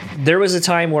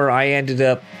ended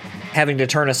up having to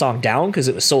turn a song down because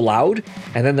it was so loud,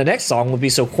 and then the next song would be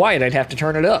so quiet I'd have to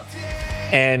turn it up.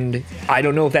 And I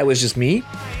don't know if that was just me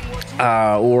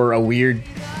or a weird,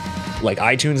 like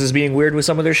iTunes is being weird with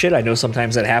some of their shit. I know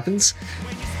sometimes that happens.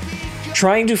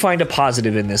 Trying to find a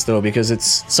positive in this though, because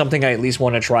it's something I at least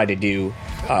want to try to do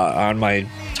on my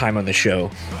time on the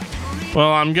show.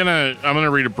 Well, I'm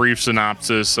gonna read a brief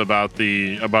synopsis about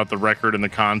the record and the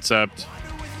concept.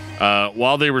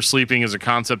 While They Were Sleeping is a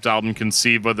concept album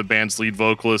conceived by the band's lead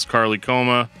vocalist Carly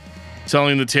Coma,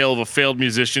 telling the tale of a failed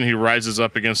musician who rises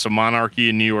up against a monarchy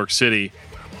in New York City.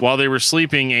 While They Were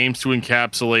Sleeping aims to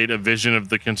encapsulate a vision of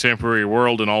the contemporary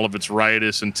world in all of its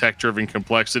riotous and tech-driven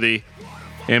complexity.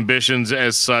 Ambitions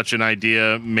as such an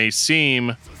idea may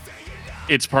seem,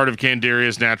 it's part of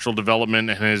Candiria's natural development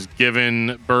and has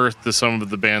given birth to some of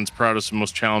the band's proudest and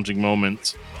most challenging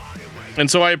moments. And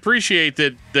so I appreciate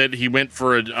that he went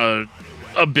for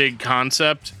a big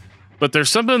concept, but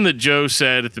there's something that Joe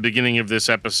said at the beginning of this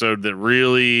episode that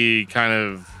really kind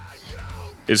of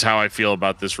is how I feel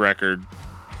about this record.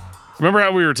 Remember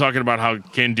how we were talking about how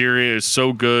Candiria is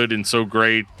so good and so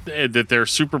great that they're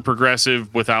super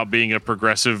progressive without being a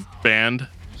progressive band?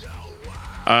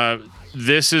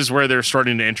 This is where they're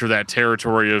starting to enter that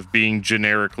territory of being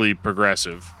generically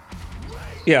progressive.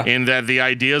 Yeah. In that the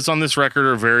ideas on this record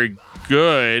are very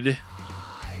good.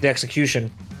 The execution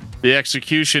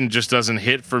just doesn't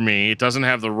hit for me. It doesn't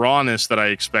have the rawness that I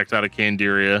expect out of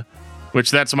Candiria, which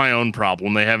that's my own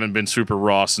problem. They haven't been super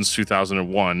raw since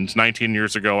 2001. It's 19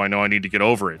 years ago. I know I need to get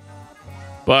over it.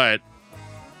 But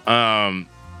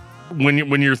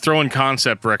when you're throwing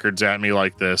concept records at me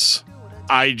like this,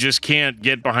 I just can't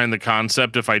get behind the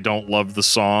concept if I don't love the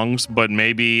songs. But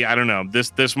maybe, I don't know,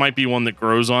 this might be one that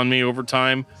grows on me over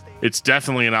time. It's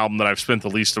definitely an album that I've spent the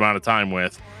least amount of time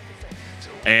with.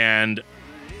 And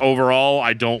overall,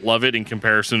 I don't love it in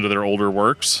comparison to their older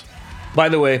works. By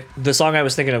the way, the song I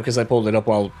was thinking of, because I pulled it up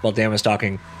while Dan was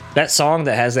talking, that song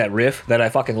that has that riff that I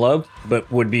fucking love,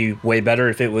 but would be way better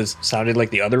if it sounded like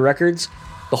the other records,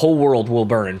 The Whole World Will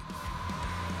Burn.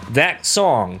 That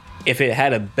song, if it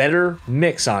had a better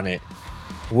mix on it,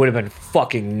 would have been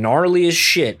fucking gnarly as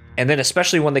shit. And then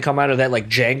especially when they come out of that like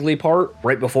jangly part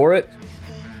right before it,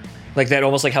 like that,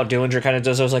 almost like how Dillinger kind of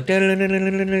does those like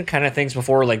kind of things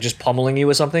before, like just pummeling you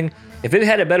with something. If it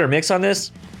had a better mix on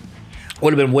this,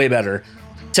 would have been way better.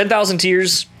 10,000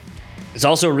 Tears is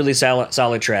also a really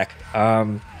solid track.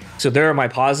 So there are my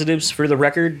positives for the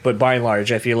record, but by and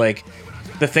large, I feel like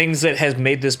the things that has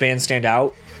made this band stand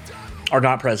out are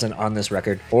not present on this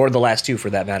record, or the last two for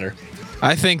that matter.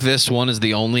 I think this one is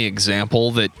the only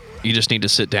example that you just need to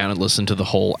sit down and listen to the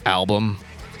whole album.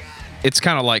 It's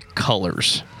kind of like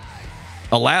Colors.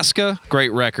 Alaska,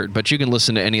 great record, but you can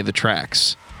listen to any of the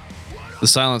tracks. The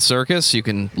Silent Circus, you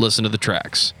can listen to the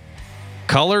tracks.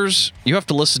 Colors, you have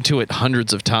to listen to it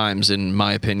hundreds of times, in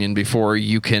my opinion, before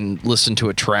you can listen to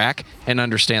a track and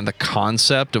understand the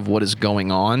concept of what is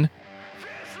going on.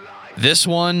 This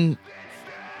one,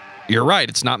 you're right,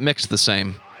 it's not mixed the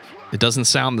same. It doesn't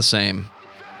sound the same.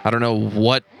 I don't know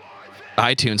what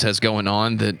iTunes has going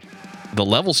on that the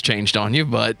levels changed on you,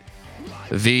 but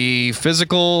the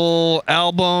physical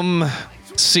album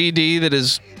CD that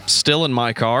is still in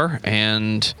my car,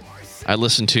 and I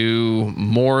listened to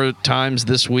more times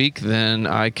this week than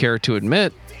I care to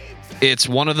admit. It's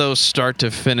one of those start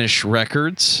to finish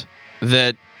records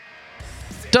that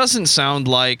doesn't sound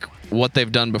like what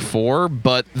they've done before,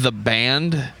 but the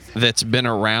band that's been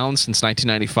around since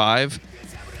 1995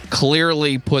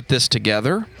 clearly put this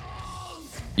together.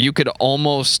 You could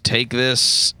almost take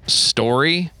this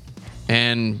story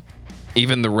and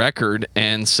even the record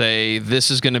and say,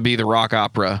 this is going to be the rock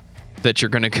opera that you're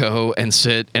going to go and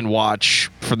sit and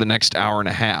watch for the next hour and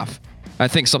a half. I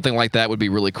think something like that would be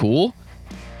really cool,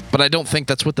 but I don't think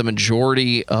that's what the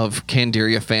majority of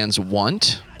Candiria fans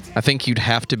want. I think you'd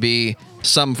have to be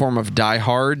some form of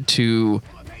diehard to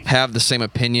have the same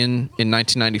opinion in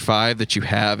 1995 that you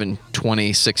have in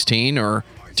 2016 or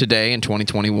today in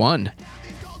 2021.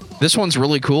 This one's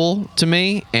really cool to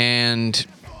me, and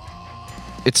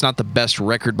it's not the best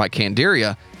record by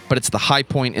Candiria, but it's the high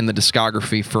point in the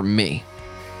discography for me.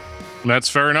 That's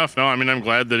fair enough. No, I mean, I'm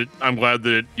glad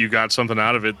that you got something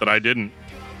out of it that I didn't.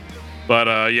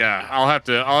 But yeah, I'll have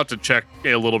to check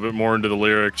a little bit more into the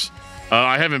lyrics.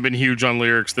 I haven't been huge on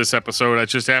lyrics this episode. I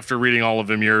just, after reading all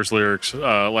of Amir's lyrics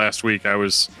last week, I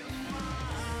was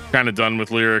kind of done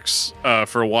with lyrics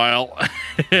for a while.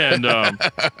 And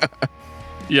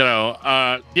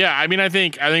yeah, I mean, I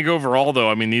think overall though,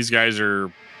 I mean, these guys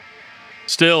are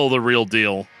still the real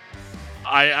deal.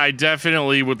 I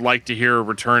definitely would like to hear a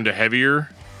return to heavier,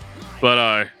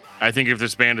 but I think if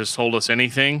this band has told us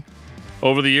anything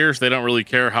over the years, they don't really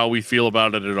care how we feel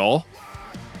about it at all.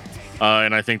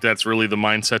 And I think that's really the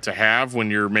mindset to have when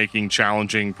you're making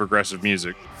challenging progressive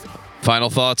music. Final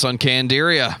thoughts on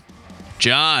Candiria,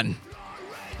 John?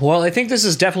 Well, I think this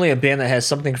is definitely a band that has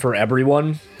something for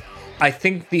everyone. I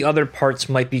think the other parts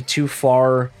might be too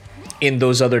far in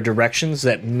those other directions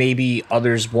that maybe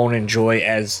others won't enjoy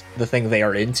as the thing they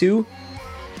are into.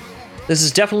 This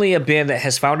is definitely a band that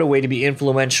has found a way to be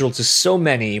influential to so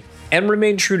many and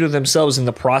remain true to themselves in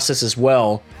the process as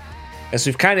well. As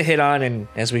we've kind of hit on and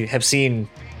as we have seen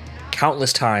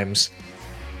countless times,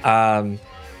 that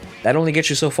only gets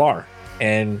you so far.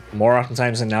 And more often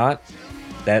times than not,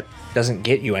 that doesn't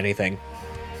get you anything.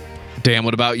 Dan,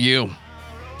 what about you?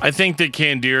 I think that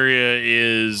Candiria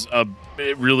is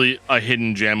really a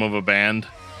hidden gem of a band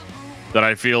that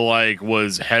I feel like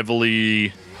was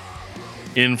heavily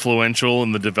influential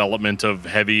in the development of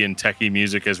heavy and techie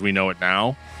music as we know it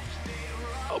now,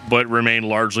 but remain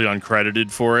largely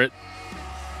uncredited for it.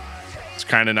 It's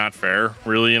kind of not fair,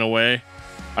 really, in a way.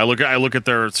 I look at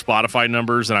their Spotify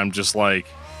numbers and I'm just like,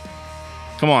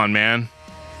 come on, man.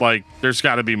 Like, there's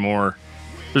got to be more.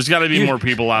 There's got to be more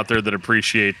people out there that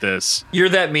appreciate this. You're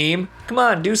that meme? Come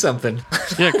on, do something.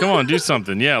 Yeah, come on, do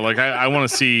something. Yeah, like I want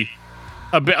to see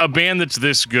a band that's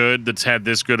this good, that's had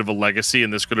this good of a legacy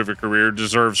and this good of a career,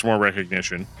 deserves more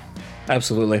recognition.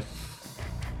 Absolutely.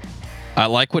 I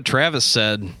like what Travis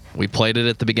said. We played it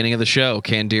at the beginning of the show.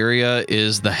 Candiria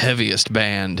is the heaviest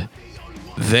band.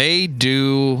 They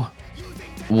do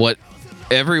what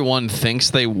everyone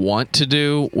thinks they want to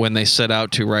do when they set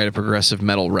out to write a progressive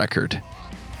metal record.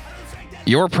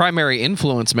 Your primary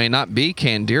influence may not be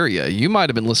Candiria. You might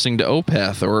have been listening to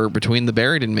Opeth or Between the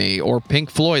Buried and Me or Pink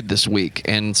Floyd this week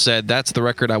and said, that's the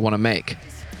record I want to make.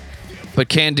 But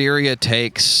Candiria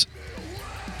takes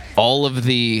all of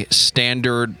the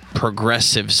standard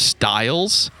progressive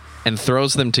styles and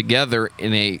throws them together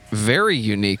in a very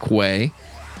unique way.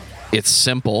 It's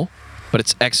simple, but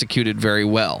it's executed very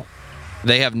well.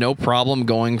 They have no problem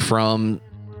going from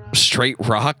straight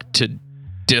rock to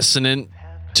dissonant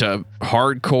to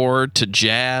hardcore to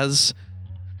jazz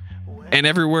and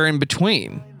everywhere in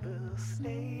between.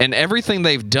 And everything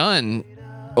they've done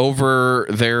over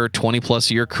their 20-plus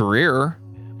year career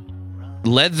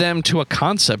led them to a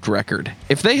concept record.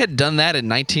 If they had done that in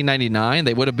 1999,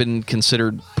 they would have been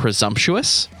considered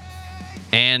presumptuous,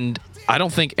 and I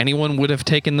don't think anyone would have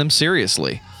taken them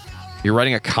seriously. You're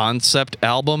writing a concept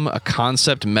album, a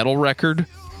concept metal record.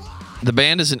 The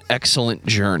band is an excellent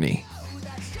journey.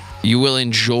 You will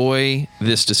enjoy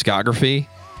this discography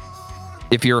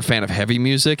if you're a fan of heavy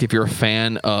music, if you're a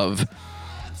fan of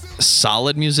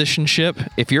solid musicianship,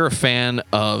 if you're a fan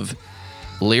of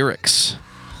lyrics.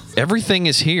 Everything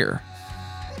is here.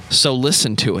 So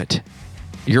listen to it.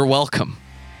 You're welcome.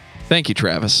 Thank you,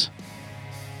 Travis.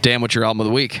 Dan, what's your album of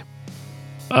the week?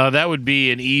 That would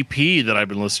be an EP that I've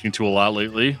been listening to a lot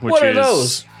lately, which What are is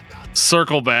those?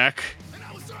 Circle Back,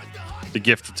 The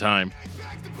Gift of Time.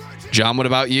 John, what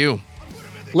about you?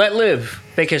 Let Live,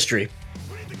 Fake History.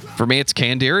 For me, it's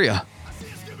Candiria.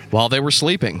 While they were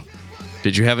sleeping.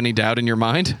 Did you have any doubt in your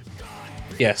mind?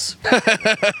 Yes.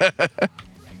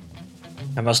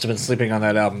 I must have been sleeping on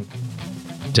that album.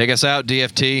 Take us out,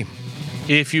 DFT.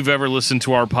 If you've ever listened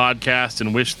to our podcast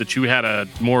and wish that you had a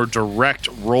more direct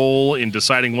role in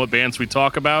deciding what bands we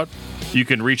talk about, you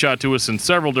can reach out to us in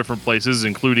several different places,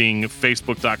 including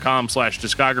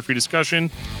facebook.com/discography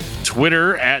discussion,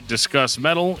 Twitter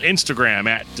 @DiscussMetal, Instagram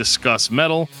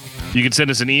 @DiscussMetal. You can send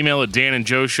us an email at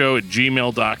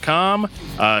danandjoeshow@gmail.com.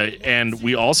 And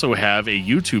we also have a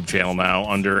YouTube channel now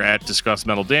under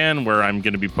 @DiscussMetalDan, where I'm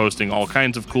going to be posting all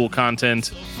kinds of cool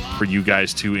content for you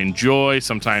guys to enjoy,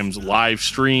 sometimes live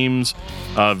streams,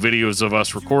 videos of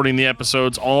us recording the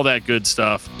episodes, all that good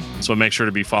stuff. So make sure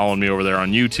to be following me over there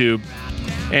on YouTube.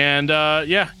 And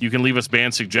you can leave us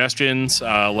band suggestions.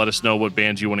 Let us know what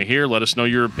bands you want to hear. Let us know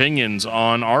your opinions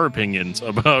on our opinions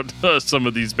about some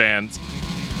of these bands.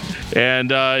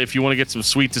 And if you want to get some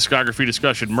sweet Discography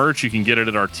Discussion merch, you can get it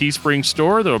at our Teespring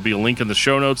store. There will be a link in the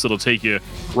show notes that'll take you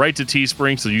right to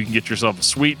Teespring, so you can get yourself a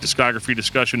sweet Discography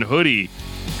Discussion hoodie,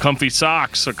 comfy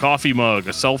socks, a coffee mug,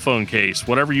 a cell phone case,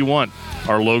 whatever you want.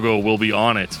 Our logo will be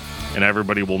on it, and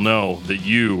everybody will know that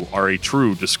you are a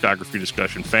true Discography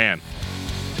Discussion fan.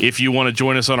 If you want to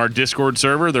join us on our Discord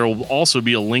server, there will also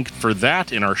be a link for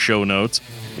that in our show notes.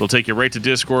 It'll take you right to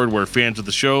Discord, where fans of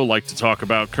the show like to talk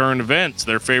about current events,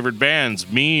 their favorite bands,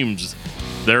 memes,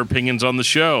 their opinions on the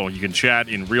show. You can chat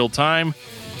in real time.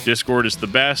 Discord is the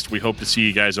best. We hope to see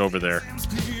you guys over there.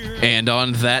 And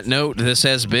on that note, this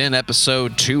has been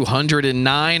episode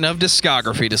 209 of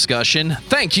Discography Discussion.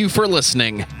 Thank you for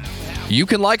listening. You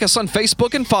can like us on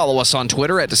Facebook and follow us on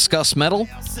Twitter @DiscussMetal.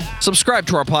 Subscribe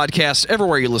to our podcast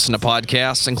everywhere you listen to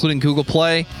podcasts, including Google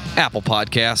Play, Apple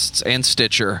Podcasts, and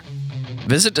Stitcher.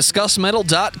 Visit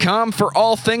DiscussMetal.com for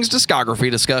all things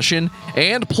discography discussion,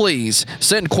 and please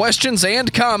send questions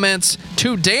and comments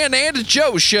to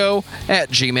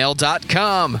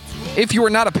danandjoeshow@gmail.com. If you are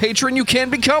not a patron, you can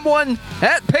become one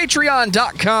at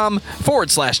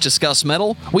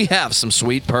patreon.com/DiscussMetal. We have some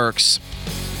sweet perks.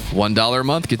 $1 a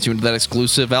month gets you into that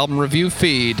exclusive album review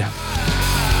feed.